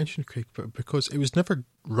what you mentioned, Craig, but because it was never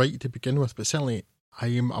right to begin with, but certainly I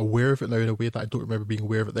am aware of it now in a way that I don't remember being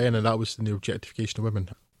aware of it then, and that was in the objectification of women,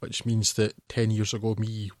 which means that 10 years ago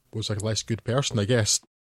me was a less good person, I guess.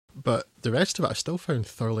 But the rest of it I still found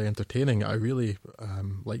thoroughly entertaining. I really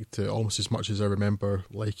liked it almost as much as I remember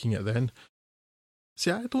liking it then.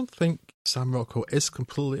 See, I don't think Sam Rockwell is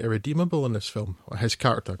completely irredeemable in this film. Or his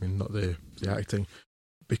character, I mean, not the acting.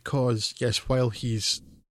 Because, yes, while he is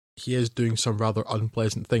doing some rather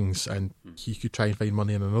unpleasant things and he could try and find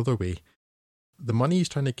money in another way, the money he's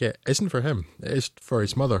trying to get isn't for him. It is for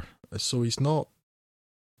his mother. So it's not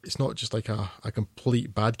just like a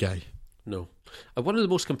complete bad guy. No. One of the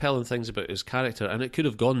most compelling things about his character, and it could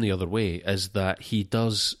have gone the other way, is that he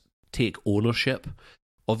does take ownership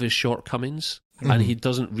of his shortcomings, and he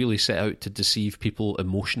doesn't really set out to deceive people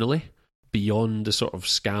emotionally. Beyond the sort of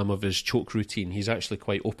scam of his choke routine, he's actually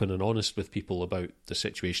quite open and honest with people about the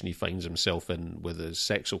situation he finds himself in with his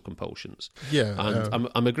sexual compulsions. Yeah, and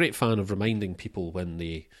I'm a great fan of reminding people when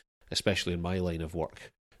they, especially in my line of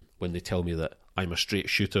work, when they tell me that I'm a straight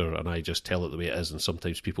shooter and I just tell it the way it is, and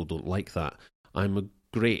sometimes people don't like that. I'm a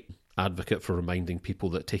great advocate for reminding people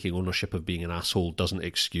that taking ownership of being an asshole doesn't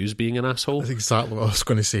excuse being an asshole. That's exactly what I was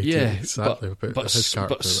going to say. Yeah, to you, exactly. but his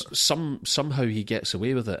character. But somehow he gets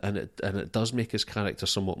away with it, and it does make his character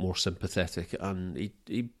somewhat more sympathetic, and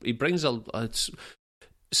he brings it's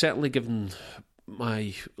certainly, given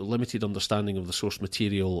my limited understanding of the source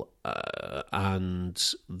material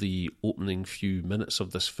and the opening few minutes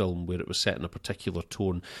of this film where it was set in a particular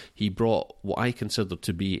tone, he brought what I consider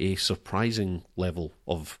to be a surprising level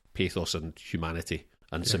of pathos and humanity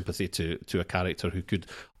and sympathy to a character who could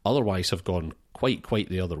otherwise have gone quite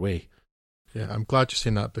the other way. Yeah, I'm glad you're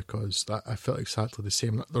saying that, because I felt exactly the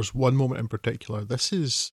same. There's one moment in particular. I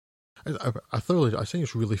think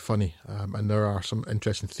it's really funny, and there are some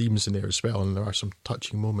interesting themes in there as well, and there are some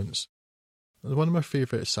touching moments. One of my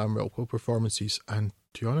favourite Sam Rockwell performances, and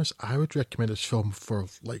to be honest, I would recommend this film for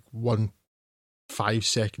like 1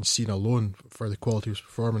 5-second scene alone for the quality of his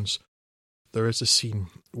performance. There is a scene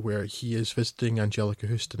where he is visiting Angelica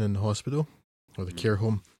Houston in the hospital, or the care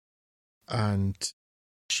home, and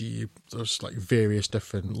there's like various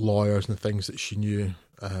different lawyers and things that she knew,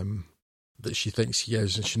 that she thinks he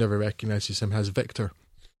is, and she never recognises him as Victor.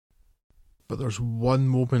 But there's one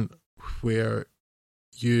moment where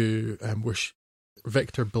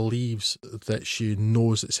Victor believes that she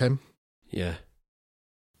knows it's him. Yeah.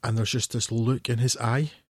 And there's just this look in his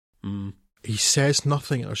eye. He says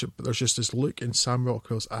nothing, but there's just this look in Sam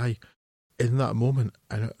Rockwell's eye in that moment,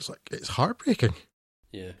 and it's heartbreaking.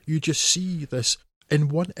 Yeah. You just see this, in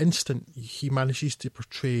one instant, he manages to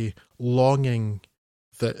portray longing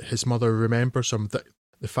that his mother remembers him, that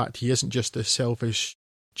the fact he isn't just a selfish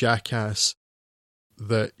jackass,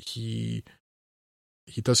 that he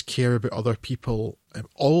does care about other people,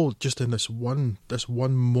 all just in this one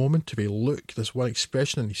momentary look, this one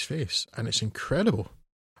expression in his face, and it's incredible.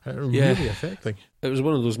 And really affecting. It was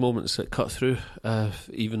one of those moments that cut through,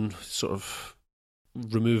 even sort of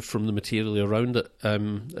removed from the material around it.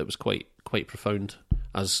 It was quite profound.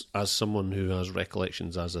 As someone who has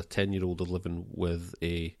recollections as a 10-year-old of living with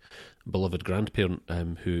a beloved grandparent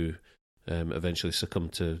who eventually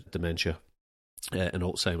succumbed to dementia and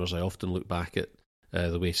Alzheimer's, I often look back at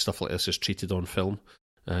the way stuff like this is treated on film,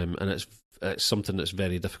 and it's something that's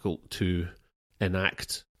very difficult to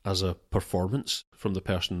enact as a performance from the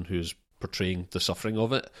person who's portraying the suffering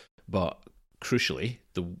of it. But crucially,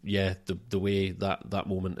 the way that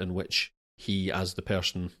moment in which he, as the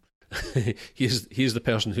person, he is the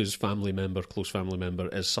person whose close family member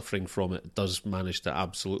is suffering from it, does manage to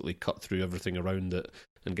absolutely cut through everything around it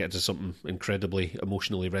and get to something incredibly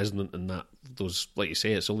emotionally resonant in that. Those, like you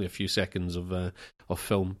say, it's only a few seconds of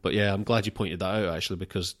film. But yeah, I'm glad you pointed that out, actually,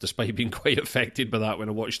 because despite being quite affected by that when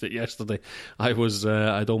I watched it yesterday,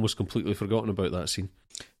 I'd almost completely forgotten about that scene.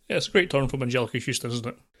 Yeah, it's a great turn from Angelica Houston, isn't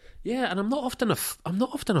it? Yeah, and I'm not often a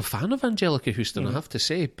fan of Angelica Houston, I have to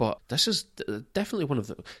say, but this is definitely one of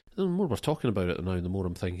the more we're talking about it now, the more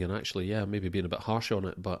I'm thinking, actually, yeah, maybe being a bit harsh on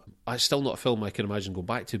it, but it's still not a film I can imagine going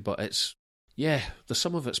back to, but it's, yeah, the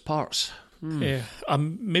sum of its parts. Yeah,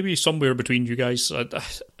 I'm maybe somewhere between you guys.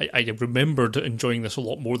 I remembered enjoying this a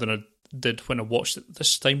lot more than I did when I watched it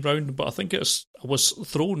this time round, but I think I was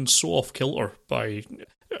thrown so off kilter by,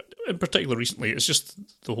 in particular recently, it's just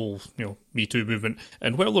the whole, Me Too movement.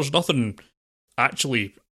 And while there's nothing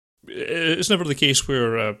actually, it's never the case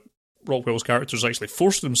where Rockwell's character's actually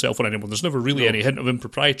forced himself on anyone. There's never really any hint of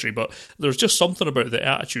impropriety, but there's just something about the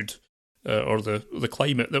attitude or the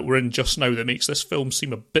climate that we're in just now that makes this film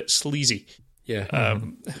seem a bit sleazy. Yeah.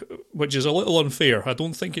 Which is a little unfair. I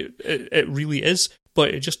don't think it really is,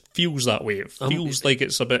 but it just feels that way. It feels like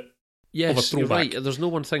it's a bit of a throwback. You're right. There's no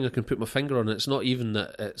one thing I can put my finger on. It's not even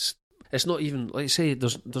that it's not even, like I say,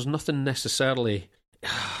 there's nothing necessarily.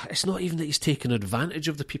 It's not even that he's taken advantage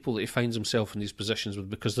of the people that he finds himself in these positions with,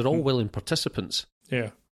 because they're all willing participants.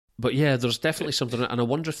 Yeah. But yeah, there's definitely something, and I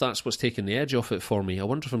wonder if that's what's taking the edge off it for me. I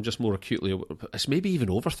wonder if I'm just more acutely, it's maybe even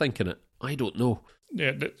overthinking it. I don't know.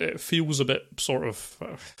 Yeah, it feels a bit sort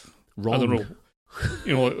of wrong. I don't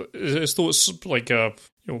know. As though it's like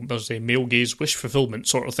there's a male gaze wish fulfillment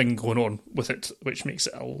sort of thing going on with it, which makes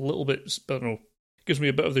it a little bit, I don't know, gives me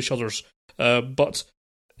a bit of the shudders. But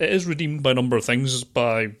it is redeemed by a number of things,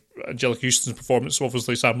 by Angelica Houston's performance,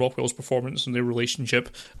 obviously Sam Rockwell's performance and their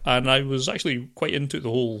relationship, and I was actually quite into the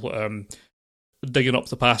whole digging up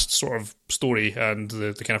the past sort of story and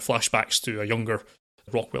the kind of flashbacks to a younger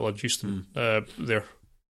Rockwell and Houston there.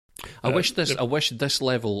 I wish this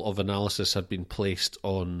level of analysis had been placed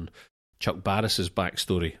on Chuck Barris's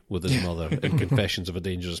backstory with his mother in Confessions of a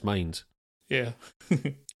Dangerous Mind. Yeah.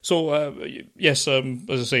 So, yes, as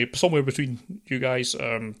I say, somewhere between you guys,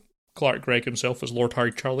 Clark Gregg himself as Lord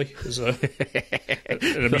Harry Charlie is an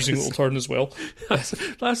amusing little turn as well.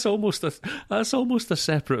 That's almost a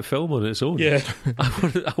separate film on its own. Yeah,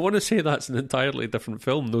 I want to say that's an entirely different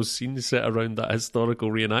film. Those scenes set around that historical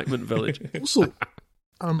reenactment village. Also,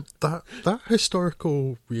 that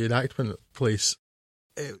historical reenactment place,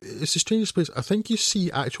 it's the strangest place. I think you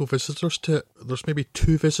see actual visitors to it. There's maybe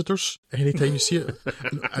 2 visitors anytime you see it,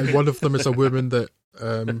 and one of them is a woman that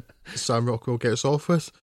Sam Rockwell gets off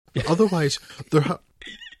with. But otherwise, they're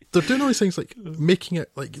doing all these things like making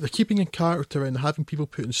it, like they're keeping in character and having people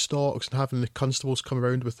put in stocks and having the constables come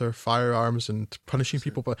around with their firearms and punishing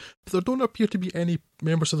people, but there don't appear to be any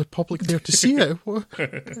members of the public there to see it.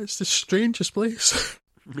 It's the strangest place.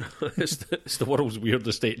 It's the world's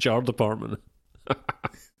weirdest HR department.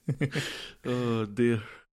 Oh dear.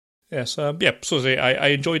 Yes, so I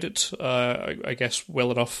enjoyed it, I guess,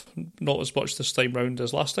 well enough. Not as much this time round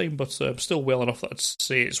as last time, but still well enough that I'd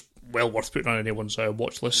say it's well worth putting on anyone's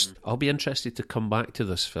watch list. I'll be interested to come back to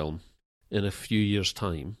this film in a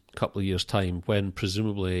couple of years' time, when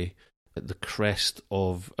presumably at the crest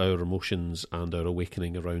of our emotions and our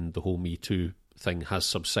awakening around the whole Me Too thing has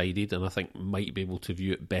subsided, and I think might be able to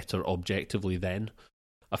view it better objectively then.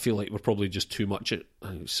 I feel like we're probably just too much at...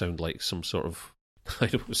 I sound like some sort of... I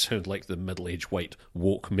don't sound like the middle-aged white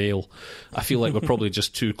woke male. I feel like we're probably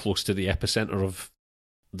just too close to the epicenter of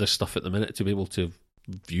this stuff at the minute to be able to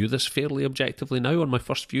view this fairly objectively now on my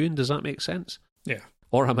first viewing. Does that make sense? Yeah.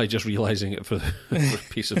 Or am I just realising it for a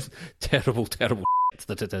piece of terrible, terrible shit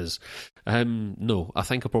that it is? No, I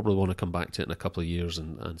think I probably want to come back to it in a couple of years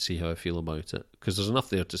and see how I feel about it, because there's enough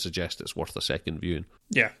there to suggest it's worth a second viewing.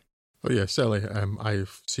 Yeah. Oh yeah, Sally,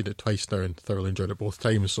 I've seen it twice now and thoroughly enjoyed it both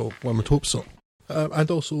times, so one would hope so.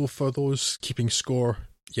 And also, for those keeping score,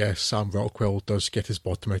 yes, Sam Rockwell does get his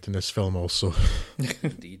bottom out in this film also.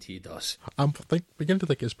 Indeed he does. I'm beginning to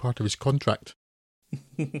think it's part of his contract.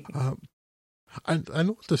 And I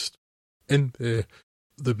noticed in the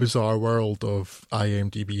bizarre world of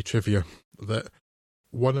IMDb trivia that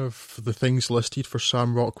one of the things listed for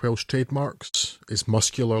Sam Rockwell's trademarks is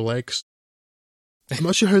muscular legs. I'm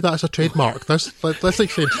not sure how that's a trademark. That's like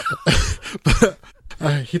saying... but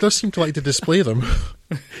he does seem to like to display them.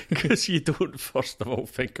 Because you don't first of all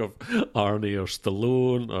think of Arnie or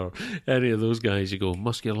Stallone or any of those guys. You go,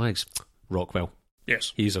 muscular legs, Rockwell.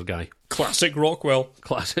 Yes. He's our guy. Classic Rockwell.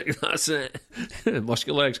 Classic, that's it.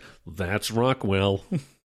 Muscular legs, that's Rockwell.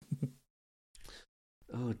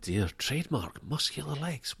 Oh dear, trademark, muscular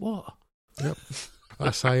legs, what? Yep,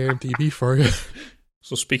 that's IMDb for you.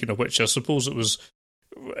 So speaking of which, I suppose it was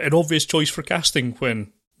an obvious choice for casting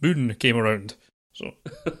when Moon came around. So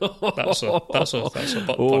that's a butt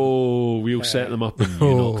Oh, pun. We'll set them up and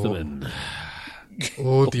you knock them in.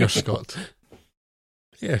 Oh dear Scott.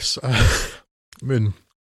 Yes, Moon.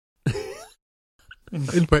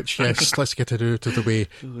 In which, yes, let's get it out of the way.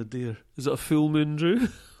 Oh dear. Is it a full moon, Drew?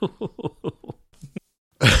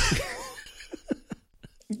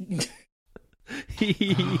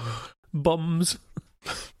 Bums.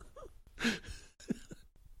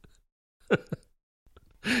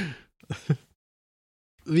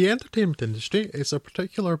 The entertainment industry is a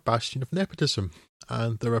particular bastion of nepotism,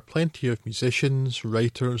 and there are plenty of musicians,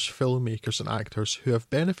 writers, filmmakers and actors who have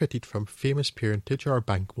benefited from famous parentage or a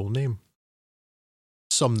bankable name.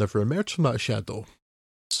 Some never emerge from that shadow.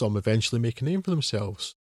 Some eventually make a name for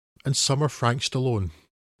themselves. And some are Frank Stallone.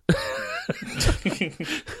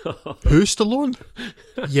 Who, Stallone?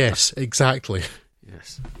 Yes, exactly.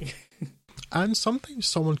 Yes. And sometimes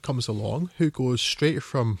someone comes along who goes straight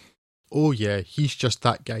from, oh yeah, he's just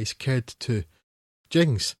that guy's kid, to,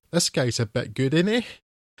 jings, this guy's a bit good, ain't he?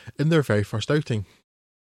 In their very first outing.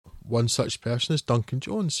 One such person is Duncan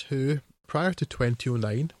Jones, who, prior to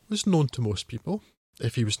 2009, was known to most people,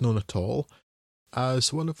 if he was known at all,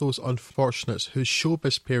 as one of those unfortunates whose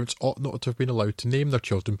showbiz parents ought not to have been allowed to name their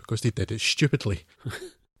children because they did it stupidly.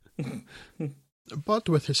 But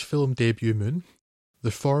with his film debut Moon,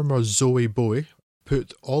 the former Zoe Bowie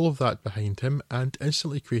put all of that behind him and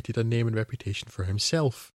instantly created a name and reputation for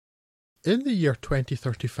himself. In the year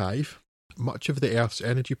 2035, much of the Earth's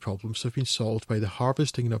energy problems have been solved by the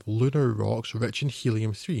harvesting of lunar rocks rich in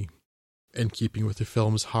helium-3. In keeping with the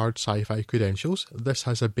film's hard sci-fi credentials, this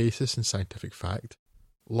has a basis in scientific fact.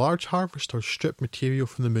 Large harvesters strip material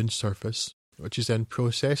from the moon's surface, which is then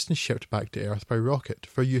processed and shipped back to Earth by rocket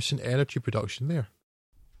for use in energy production there.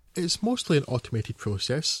 It's mostly an automated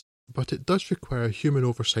process, but it does require human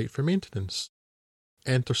oversight for maintenance.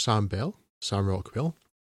 Enter Sam Bell, Sam Rockwell,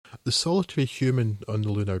 the solitary human on the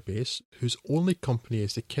lunar base, whose only company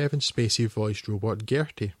is the Kevin Spacey-voiced robot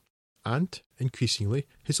Gertie, and, increasingly,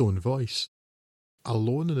 his own voice.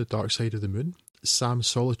 Alone on the dark side of the moon, Sam's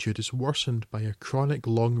solitude is worsened by a chronic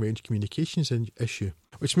long-range communications issue,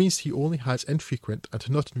 which means he only has infrequent, and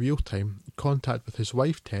not in real time, contact with his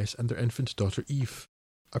wife Tess and their infant daughter Eve.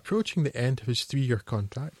 Approaching the end of his 3-year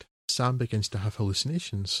contract, Sam begins to have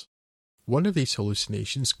hallucinations. One of these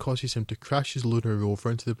hallucinations causes him to crash his lunar rover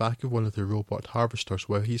into the back of one of the robot harvesters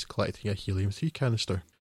while he is collecting a helium-3 canister.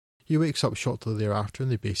 He wakes up shortly thereafter in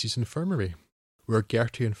the base's infirmary, where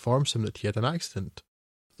Gertie informs him that he had an accident,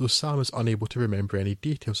 though Sam is unable to remember any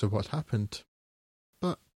details of what happened.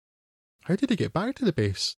 But how did he get back to the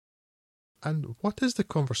base? And what is the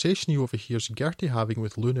conversation he overhears Gertie having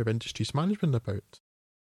with Lunar Industries management about?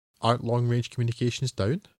 Aren't long-range communications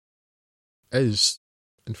down? Is,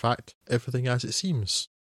 in fact, everything as it seems?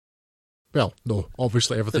 Well, no,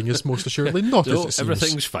 obviously everything is most assuredly not as it seems.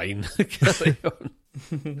 Everything's fine. Carry on.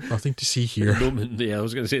 Nothing to see here. I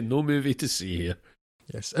was going to say, no movie to see here.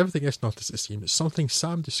 Yes, everything is not as it seems. It's something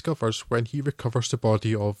Sam discovers when he recovers the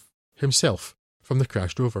body of himself from the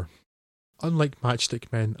crashed rover. Unlike Matchstick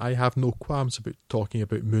Men, I have no qualms about talking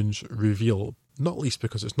about Moon's reveal, not least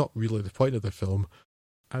because it's not really the point of the film,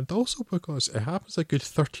 and also because it happens a good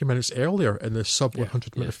 30 minutes earlier in the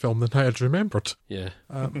sub-100-minute film than I had remembered. Yeah.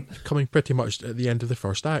 Coming pretty much at the end of the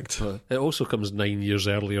first act. But it also comes 9 years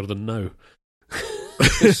earlier than now.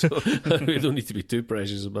 So we don't need to be too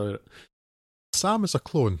precious about it. Sam is a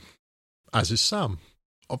clone, as is Sam,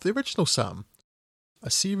 of the original Sam. A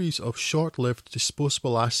series of short-lived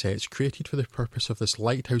disposable assets created for the purpose of this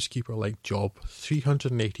lighthouse keeper-like job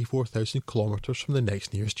 384,000 kilometres from the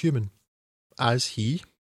next nearest human. As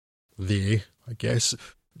they, I guess,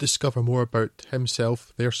 discover more about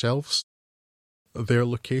himself, theirselves, their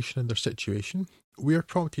location and their situation, we are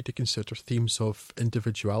prompted to consider themes of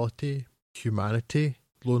individuality, humanity,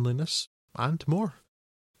 loneliness, and more.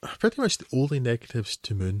 Pretty much the only negatives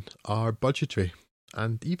to Moon are budgetary,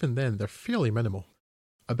 and even then they're fairly minimal.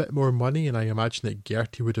 A bit more money and I imagine that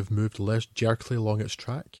Gertie would have moved less jerkily along its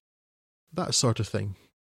track. That sort of thing.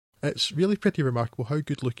 It's really pretty remarkable how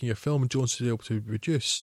good looking a film Jones was able to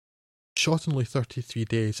produce. Shot in only 33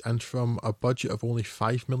 days and from a budget of only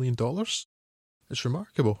 $5 million. It's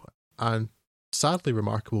remarkable, and sadly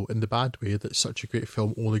remarkable in the bad way that such a great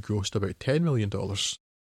film only grossed about $10 million.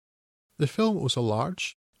 The film owes a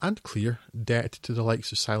large and clear debt to the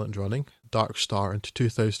likes of Silent Running, Dark Star and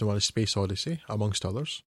 2001 A Space Odyssey, amongst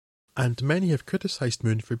others, and many have criticised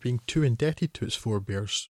Moon for being too indebted to its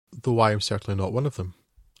forebears, though I am certainly not one of them.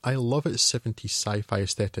 I love its 70s sci-fi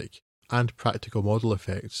aesthetic and practical model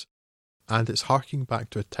effects, and it's harking back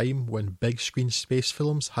to a time when big screen space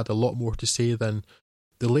films had a lot more to say than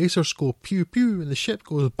the lasers go pew pew and the ship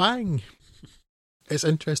goes bang. It's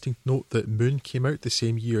interesting to note that Moon came out the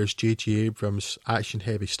same year as J.J. Abrams'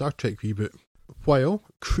 action-heavy Star Trek reboot, while,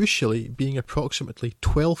 crucially, being approximately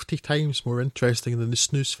 12 times more interesting than the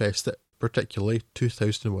snooze fest that particularly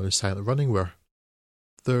 2001 and Silent Running were.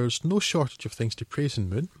 There's no shortage of things to praise in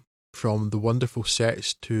Moon, from the wonderful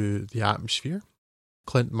sets to the atmosphere,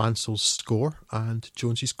 Clint Mansell's score and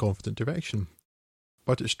Jones's confident direction.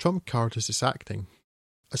 But its trump card is its acting.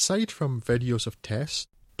 Aside from videos of Tess,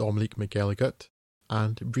 Dominique McElligott,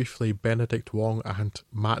 and briefly Benedict Wong and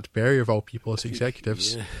Matt Berry of all people as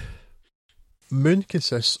executives, Moon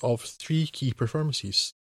consists of 3 key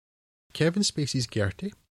performances. Kevin Spacey's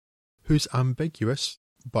Gertie, whose ambiguous,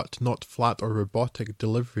 but not flat or robotic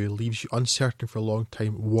delivery leaves you uncertain for a long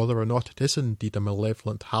time whether or not it is indeed a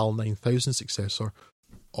malevolent HAL 9000 successor,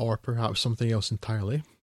 or perhaps something else entirely.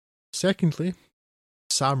 Secondly,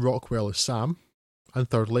 Sam Rockwell as Sam. And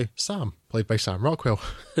thirdly, Sam, played by Sam Rockwell.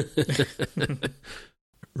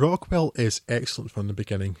 Rockwell is excellent from the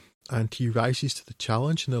beginning, and he rises to the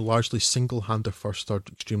challenge in the largely single-handed first third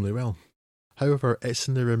extremely well. However, it's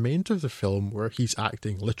in the remainder of the film where he's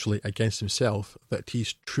acting literally against himself that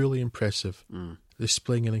he's truly impressive,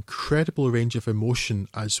 displaying an incredible range of emotion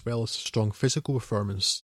as well as a strong physical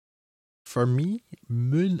performance. For me,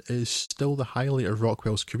 Moon is still the highlight of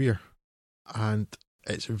Rockwell's career, and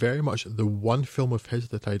it's very much the one film of his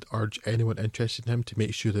that I'd urge anyone interested in him to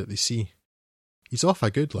make sure that they see. He's off a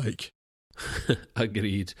good like.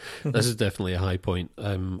 Agreed. This is definitely a high point.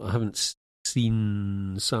 I haven't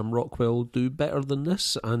seen Sam Rockwell do better than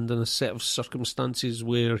this, and in a set of circumstances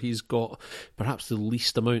where he's got perhaps the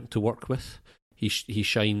least amount to work with, he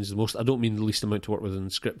shines the most. I don't mean the least amount to work with in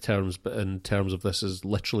script terms, but in terms of this is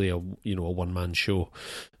literally a one-man show,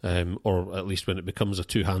 or at least when it becomes a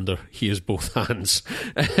two-hander, he is both hands,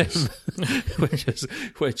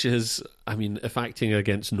 which is, I mean, if acting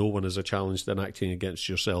against no one is a challenge, then acting against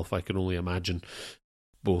yourself, I can only imagine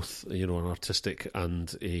both, an artistic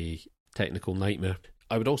and a technical nightmare.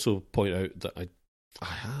 I would also point out that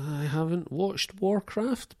I haven't watched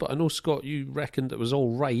Warcraft, but I know, Scott, you reckoned it was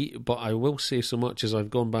all right, but I will say so much as I've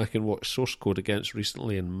gone back and watched Source Code against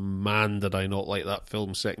recently, and man, did I not like that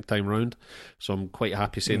film second time round. So I'm quite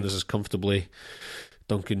happy saying this is comfortably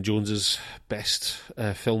Duncan Jones's best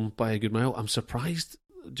film by a good mile. I'm surprised,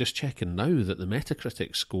 just checking now, that the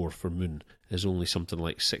Metacritic score for Moon is only something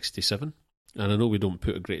like 67. And I know we don't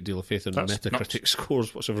put a great deal of faith in Metacritic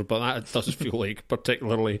scores whatsoever, but that does feel like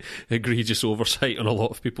particularly egregious oversight on a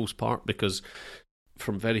lot of people's part, because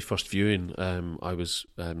from very first viewing, I was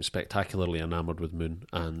spectacularly enamoured with Moon,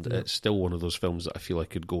 and it's still one of those films that I feel I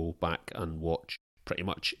could go back and watch pretty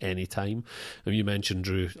much any time. And you mentioned,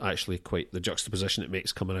 Drew, actually quite the juxtaposition it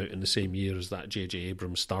makes coming out in the same year as that J.J.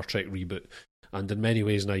 Abrams Star Trek reboot, and in many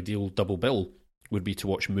ways an ideal double bill would be to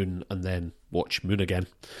watch Moon and then watch Moon again.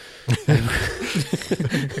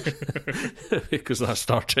 Because that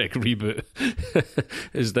Star Trek reboot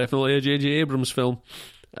is definitely a J.J. Abrams film.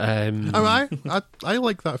 I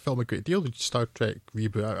like that film a great deal, the Star Trek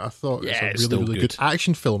reboot. I thought it's a really good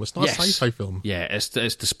action film. It's not a sci-fi film. Yeah, it's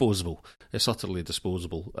disposable. It's utterly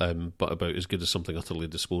disposable, but about as good as something utterly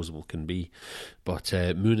disposable can be. But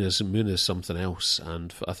Moon is something else,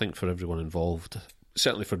 and I think for everyone involved,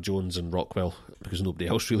 certainly for Jones and Rockwell, because nobody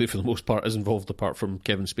else really for the most part is involved apart from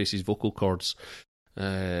Kevin Spacey's vocal cords,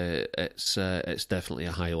 it's definitely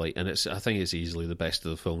a highlight, and I think it's easily the best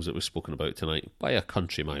of the films that we've spoken about tonight by a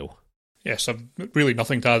country mile. Yes, I've really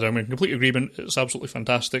nothing to add. I'm in complete agreement. It's absolutely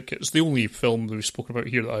fantastic. It's the only film that we've spoken about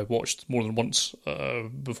here that I watched more than once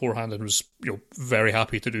beforehand, and was very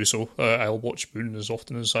happy to do so. I'll watch Moon as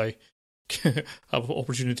often as I have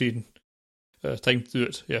opportunity and time to do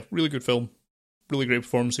it. Yeah, really good film. Really great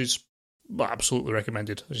performances. Absolutely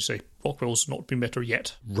recommended, as you say. Rockwell's not been better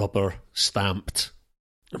yet. Rubber stamped.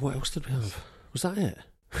 What else did we have? Was that it?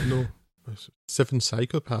 No. 7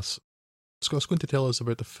 Psychopaths. Scott's going to tell us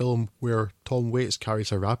about the film where Tom Waits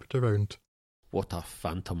carries a rabbit around. What a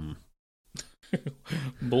phantom.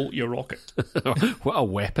 Bolt your rocket. What a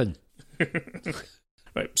weapon.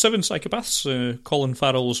 Right, 7 Psychopaths. Colin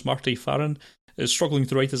Farrell's Marty Farron is struggling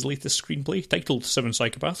to write his latest screenplay, titled 7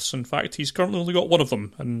 Psychopaths. In fact, he's currently only got one of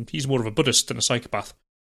them, and he's more of a Buddhist than a psychopath.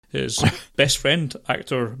 His best friend,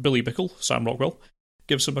 actor Billy Bickle, Sam Rockwell,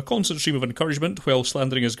 gives him a constant stream of encouragement while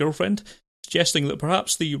slandering his girlfriend, suggesting that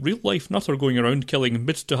perhaps the real-life nutter going around killing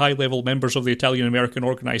mid- to high-level members of the Italian-American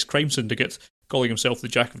organised crime syndicate, calling himself the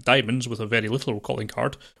Jack of Diamonds with a very literal calling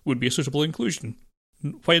card, would be a suitable inclusion.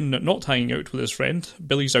 When not hanging out with his friend,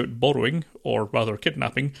 Billy's out borrowing, or rather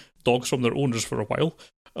kidnapping, dogs from their owners for a while,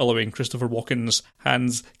 allowing Christopher Walken's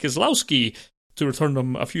Hans Kieslowski to return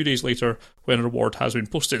them a few days later when a reward has been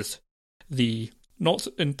posted. The not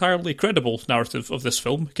entirely credible narrative of this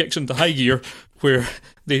film kicks into high gear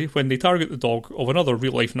when they target the dog of another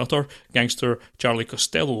real-life nutter, gangster Charlie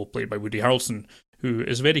Costello, played by Woody Harrelson, who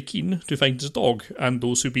is very keen to find his dog and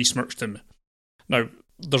those who besmirched him. Now,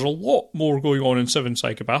 there's a lot more going on in Seven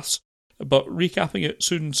Psychopaths, but recapping it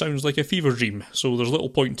soon sounds like a fever dream, so there's little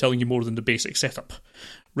point in telling you more than the basic setup.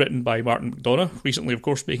 Written by Martin McDonagh, recently of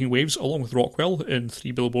course making waves along with Rockwell in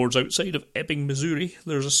 3 Billboards Outside of Ebbing, Missouri.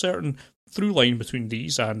 There's a certain through line between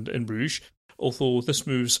these and In Bruges, although this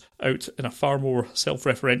moves out in a far more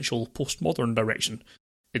self-referential postmodern direction.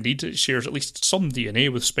 Indeed, it shares at least some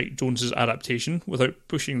DNA with Spike Jonze's adaptation without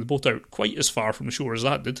pushing the boat out quite as far from the shore as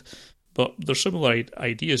that did. But there's similar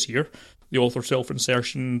ideas here. The author's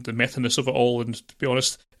self-insertion, the methaness of it all, and to be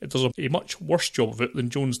honest, it does a much worse job of it than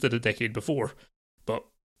Jones did a decade before. But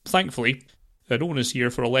thankfully, no one is here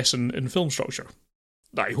for a lesson in film structure.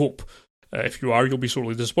 I hope. If you are, you'll be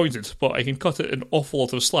sorely disappointed, but I can cut it an awful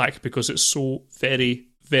lot of slack because it's so very,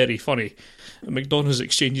 very funny. McDonagh's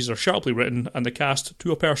exchanges are sharply written, and the cast,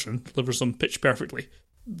 to a person, delivers them pitch perfectly.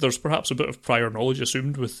 There's perhaps a bit of prior knowledge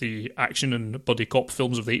assumed with the action and buddy cop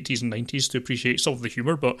films of the 80s and 90s to appreciate some of the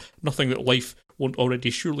humour, but nothing that life won't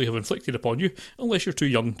already surely have inflicted upon you, unless you're too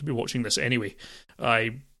young to be watching this anyway.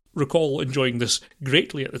 I recall enjoying this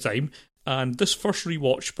greatly at the time, and this first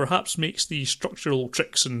rewatch perhaps makes the structural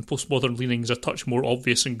tricks and postmodern leanings a touch more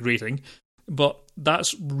obvious and grating, but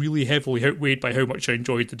that's really heavily outweighed by how much I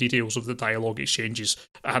enjoyed the details of the dialogue exchanges,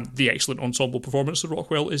 and the excellent ensemble performance that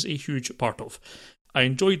Rockwell is a huge part of. I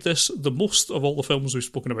enjoyed this the most of all the films we've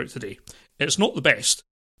spoken about today. It's not the best,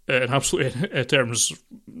 in absolute terms,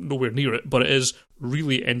 nowhere near it, but it is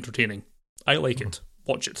really entertaining. I like it.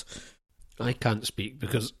 Watch it. I can't speak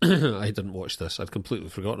because I didn't watch this. I'd completely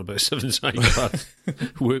forgotten about Seven Psychopaths.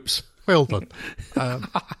 Whoops. Well done.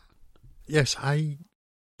 Yes, I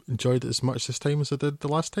enjoyed it as much this time as I did the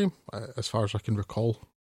last time, as far as I can recall.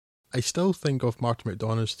 I still think of Martin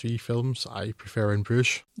McDonagh's 3 films I prefer In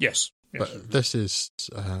Bruges. Yes. But this is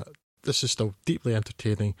still deeply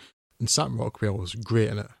entertaining, and Sam Rockwell is great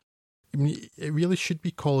in it. I mean, it really should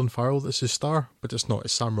be Colin Farrell that's his star, but it's not.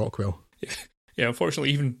 It's Sam Rockwell. Yeah.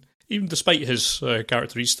 Unfortunately, even despite his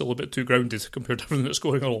character, he's still a bit too grounded compared to everything that's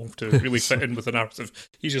going along to really fit in with the narrative.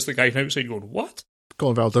 He's just the guy outside going, "What?"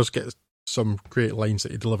 Colin Farrell does get some great lines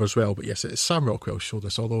that he delivers well, but yes, it's Sam Rockwell's show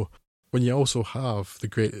this. Although when you also have the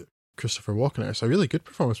great Christopher Walken, it's a really good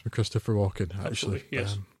performance from Christopher Walken, actually. Absolutely,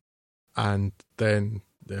 yes. And then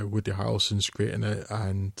Woody Harrelson's great in it,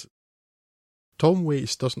 and Tom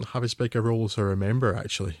Waits doesn't have as big a role as I remember,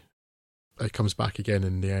 actually. It comes back again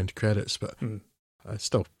in the end credits, but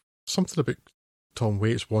still, something about Tom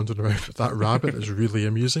Waits wandering around with that rabbit is really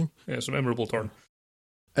amusing. Yeah, it's a memorable turn.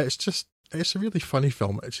 It's a really funny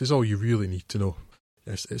film, which is all you really need to know.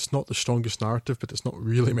 It's not the strongest narrative, but it's not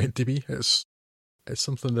really meant to be. It's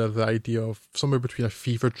something that the idea of somewhere between a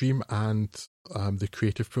fever dream and the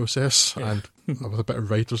creative process, and with a bit of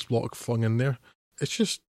writer's block flung in there.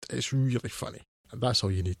 It's really funny. And that's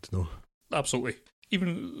all you need to know. Absolutely.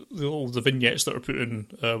 Even the vignettes that are put in,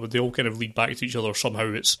 they all kind of lead back to each other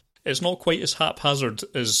somehow. It's not quite as haphazard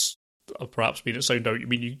as perhaps made it sound out. I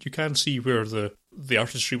mean, you can see where the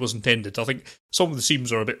artistry was intended. I think some of the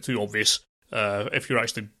seams are a bit too obvious if you're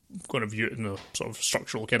actually going to view it in a sort of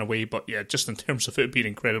structural kind of way. But yeah, just in terms of it being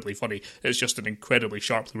incredibly funny, it's just an incredibly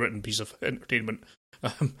sharply written piece of entertainment.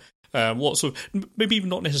 Lots of, maybe even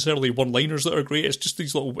not necessarily one-liners that are great, it's just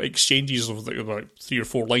these little exchanges of like 3 or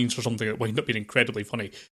 4 lines or something that wind up being incredibly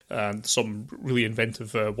funny, and some really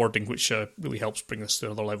inventive wording which really helps bring this to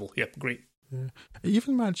another level. Yeah, great. Yeah. It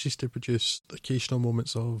even manages to produce occasional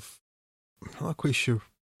moments of, I'm not quite sure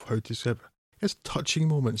how to describe it, it's touching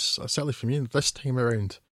moments, certainly for me this time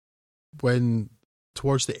around, when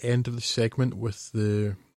towards the end of the segment with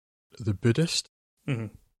the Buddhist. Mm-hmm.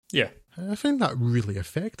 Yeah. I found that really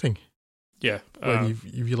affecting. Yeah. When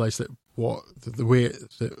you realise that the way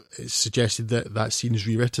that it's suggested that scene is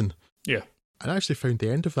rewritten. Yeah. And I actually found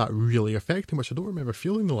the end of that really affecting, which I don't remember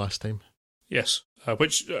feeling the last time. Yes.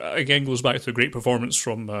 Which, again, goes back to a great performance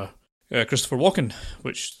from Christopher Walken,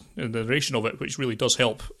 which, in the narration of it, which really does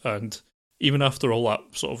help. And even after all that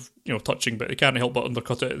sort of, touching, but it can't help but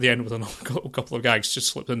undercut it at the end with a couple of gags just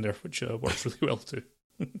slipped in there, which works really well too.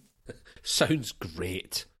 Sounds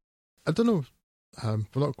great. I don't know,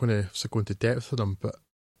 we're not going to go into depth with them, but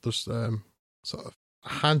there's sort of a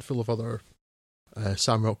handful of other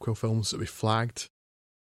Sam Rockwell films that we flagged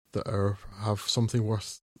that have something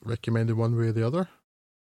worth recommending one way or the other.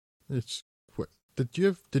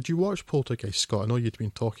 Did you watch Poltergeist, Scott? I know you'd been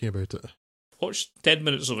talking about it. Watched 10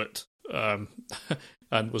 minutes of it,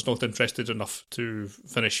 and was not interested enough to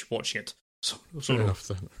finish watching it. Fair enough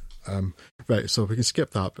then. Right, so we can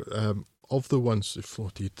skip that. But of the ones that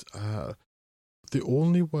floated, the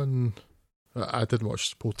only one I didn't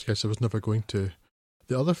watch Poltergeist. I was never going to.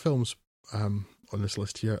 The other films on this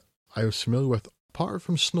list here, I was familiar with, apart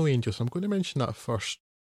from Snow Angels. I'm going to mention that first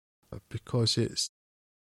because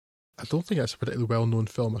I don't think it's a particularly well-known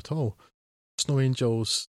film at all. Snow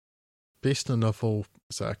Angels, based on a novel,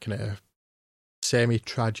 is a kind of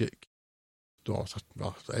semi-tragic, well,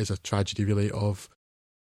 it is a tragedy really, of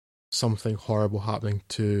something horrible happening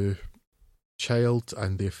to a child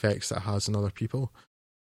and the effects that has on other people.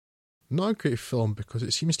 Not a great film because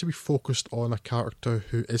it seems to be focused on a character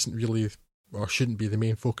who isn't really, or shouldn't be, the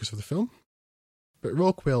main focus of the film. But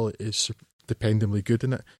Rockwell is dependably good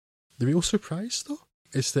in it. The real surprise, though,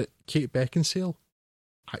 is that Kate Beckinsale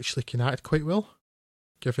actually can act quite well,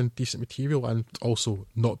 given decent material, and also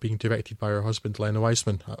not being directed by her husband, Len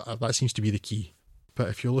Wiseman. That seems to be the key. But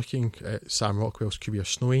if you're looking at Sam Rockwell's career,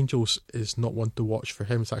 Snow Angels is not one to watch for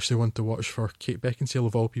him. It's actually one to watch for Kate Beckinsale,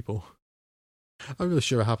 of all people. I'm really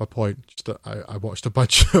sure I have a point, just that I watched a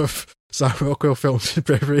bunch of Sam Rockwell films in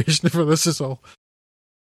preparation for this as well.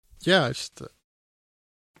 Yeah, I just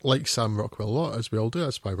like Sam Rockwell a lot, as we all do.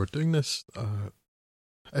 That's why we're doing this.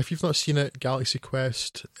 If you've not seen it, Galaxy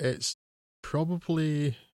Quest, it's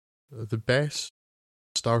probably the best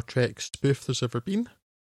Star Trek spoof there's ever been,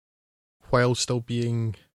 while still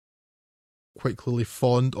being quite clearly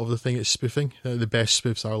fond of the thing it's spoofing. The best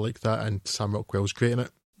spoofs are like that, and Sam Rockwell's great in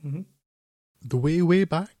it. Mm-hmm. The way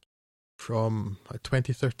back from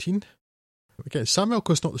 2013. Again, Sam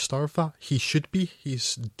Rockwell's not the star of that. He should be.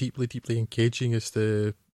 He's deeply, deeply engaging as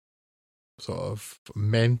the sort of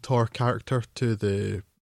mentor character to the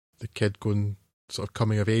kid going sort of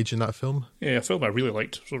coming of age in that film. Yeah, a film I really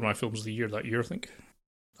liked. It was one of my films of the year that year, I think.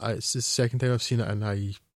 It's the second time I've seen it, and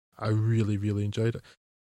I really, really enjoyed it.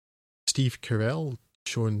 Steve Carell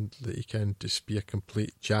showing that he can just be a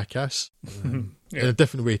complete jackass. In a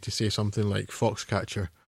different way to say something like Foxcatcher,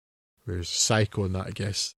 whereas Psycho in that, I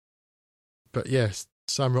guess. But yes,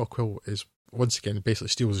 Sam Rockwell is, once again, basically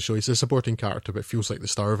steals the show. He's a supporting character, but feels like the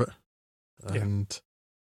star of it. And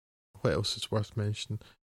what else is worth mentioning?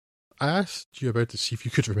 I asked you about to see if you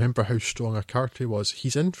could remember how strong a character he was.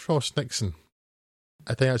 He's in Frost Nixon.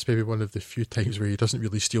 I think that's maybe one of the few times where he doesn't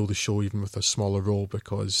really steal the show, even with a smaller role,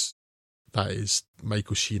 because that is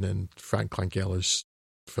Michael Sheen and Frank Langella's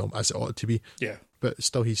film, as it ought to be. Yeah. But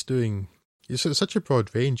still, he's such a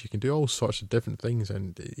broad range. You can do all sorts of different things,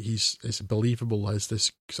 and he's as believable as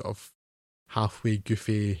this sort of halfway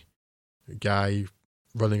goofy guy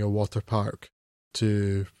running a water park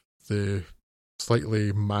to the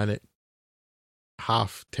slightly manic,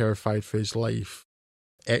 half terrified for his life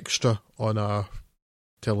extra on a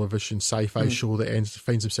television sci-fi show that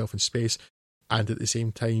finds himself in space, and at the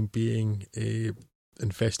same time being a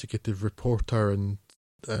investigative reporter and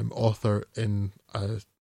author in a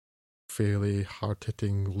fairly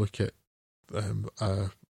hard-hitting look at a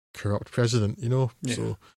corrupt president, you know? Yeah.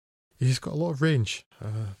 So he's got a lot of range.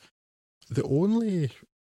 The only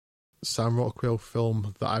Sam Rockwell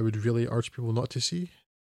film that I would really urge people not to see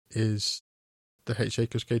is The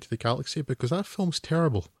Hitchhiker's Guide to the Galaxy, because that film's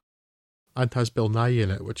terrible and has Bill Nighy in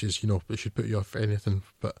it, which is, it should put you off anything.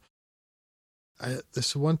 But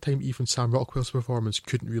this one time even Sam Rockwell's performance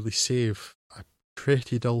couldn't really save a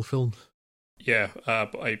pretty dull film. Yeah,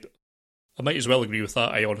 but I might as well agree with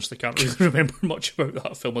that. I honestly can't really remember much about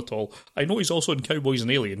that film at all. I know he's also in Cowboys and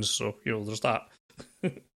Aliens, so, there's that.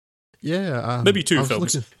 Yeah. Maybe two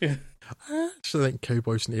films. I actually think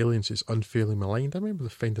Cowboys and Aliens is unfairly maligned. I remember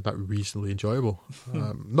finding that reasonably enjoyable.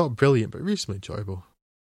 Not brilliant, but reasonably enjoyable.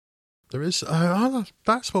 There is...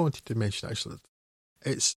 that's what I wanted to mention, actually.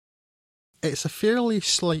 It's a fairly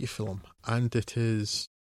slight film, and it's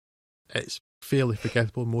fairly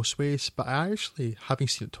forgettable in most ways, but I actually, having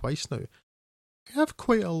seen it twice now, I have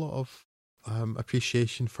quite a lot of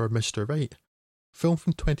appreciation for Mr. Right. Film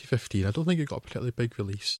from 2015. I don't think it got a particularly big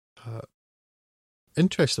release.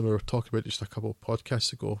 Interesting, we were talking about just a couple of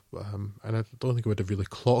podcasts ago, and I don't think I would have really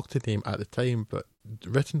clocked the name at the time, but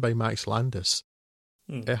written by Max Landis.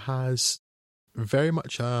 It has very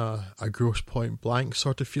much a Grosse Pointe Blank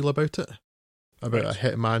sort of feel about it, about a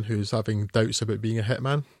hitman who's having doubts about being a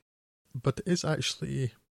hitman. But it is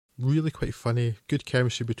actually really quite funny, good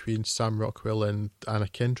chemistry between Sam Rockwell and Anna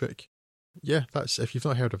Kendrick. Yeah, that's, if you've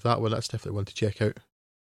not heard of that one, that's definitely one to check out.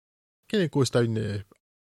 Kind of goes down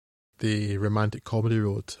the romantic comedy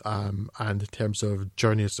road, and in terms of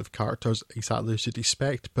journeys of characters, exactly as you'd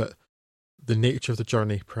expect, but the nature of the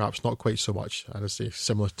journey, perhaps not quite so much, and I say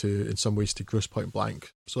similar to, in some ways, to Grosse Pointe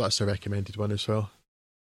Blank. So that's a recommended one as well.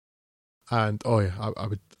 And I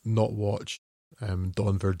would not watch Don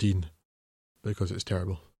Verdine because it's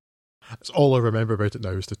terrible. That's all I remember about it now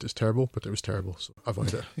is that it's terrible, but it was terrible, so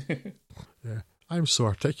avoid it. Yeah, I'm so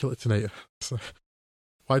articulate tonight. So,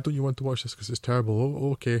 why don't you want to watch this? Because it's terrible.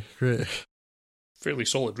 Oh, okay, great. Fairly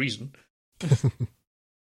solid reason.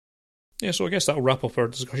 Yeah, so I guess that'll wrap up our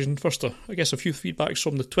discussion. First, I guess a few feedbacks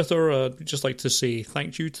from the Twitter. We'd just like to say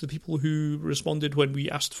thank you to the people who responded when we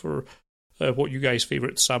asked for what you guys'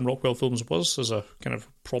 favourite Sam Rockwell films was, as a kind of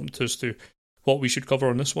prompt as to what we should cover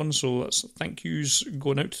on this one. So that's thank yous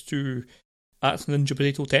going out to at Ninja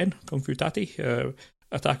Potato 10, Kung Fu Tati,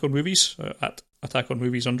 Attack on Movies, at Attack on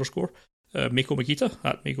Movies _ Mako Makita,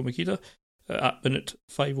 at Mako Makita, at Minute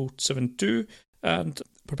 5072, and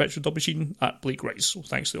Perpetual Dub Machine at Blake Rice. So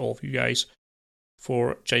thanks to all of you guys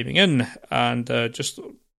for chiming in. And just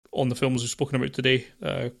on the films we've spoken about today,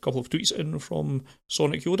 a couple of tweets in from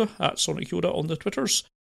Sonic Yoda, at Sonic Yoda on the Twitters.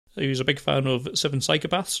 He was a big fan of Seven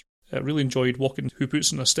Psychopaths. Really enjoyed Walken, who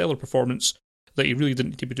puts in a stellar performance that he really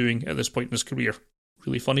didn't need to be doing at this point in his career.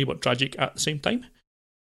 Really funny but tragic at the same time.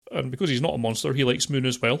 And because he's not a monster, he likes Moon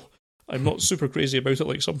as well. I'm not super crazy about it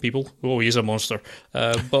like some people. Oh, he is a monster.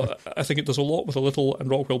 But I think it does a lot with a little, and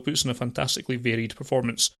Rockwell puts in a fantastically varied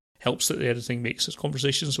performance. Helps that the editing makes his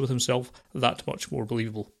conversations with himself that much more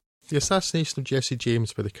believable. The assassination of Jesse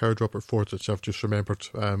James by the Cowdropper Fort, which I've just remembered.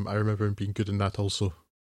 I remember him being good in that also.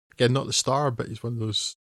 Again, not the star, but he's one of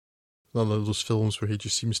those films where he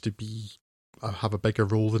just seems to have a bigger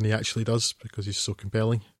role than he actually does because he's so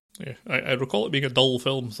compelling. Yeah, I recall it being a dull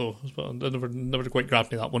film, though. I never quite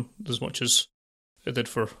grabbed me that one as much as it did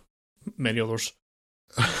for many others.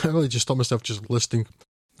 I really just stopped myself just listing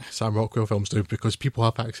Sam Rockwell films now because people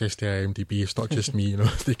have access to IMDb. It's not just me,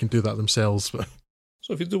 they can do that themselves. But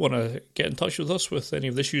so if you do want to get in touch with us with any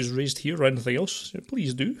of the issues raised here or anything else,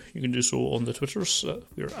 please do. You can do so on the Twitters.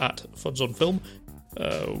 We're at Fuds on Film.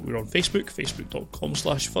 We're on Facebook,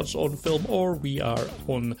 facebook.com/FudsOnFilm, or we are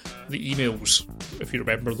on the emails. If you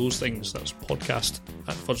remember those things, that's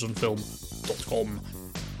podcast@FudsOnFilm.com.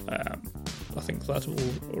 I think that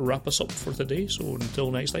will wrap us up for today. So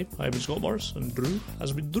until next time, I've been Scott Morris, and Drew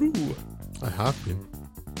has been Drew. I have been.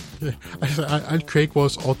 Yeah, and Craig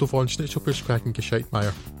was Otto von Schnitzelsprachen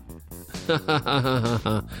Gescheitmeier.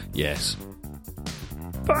 Yes.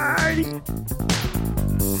 Bye!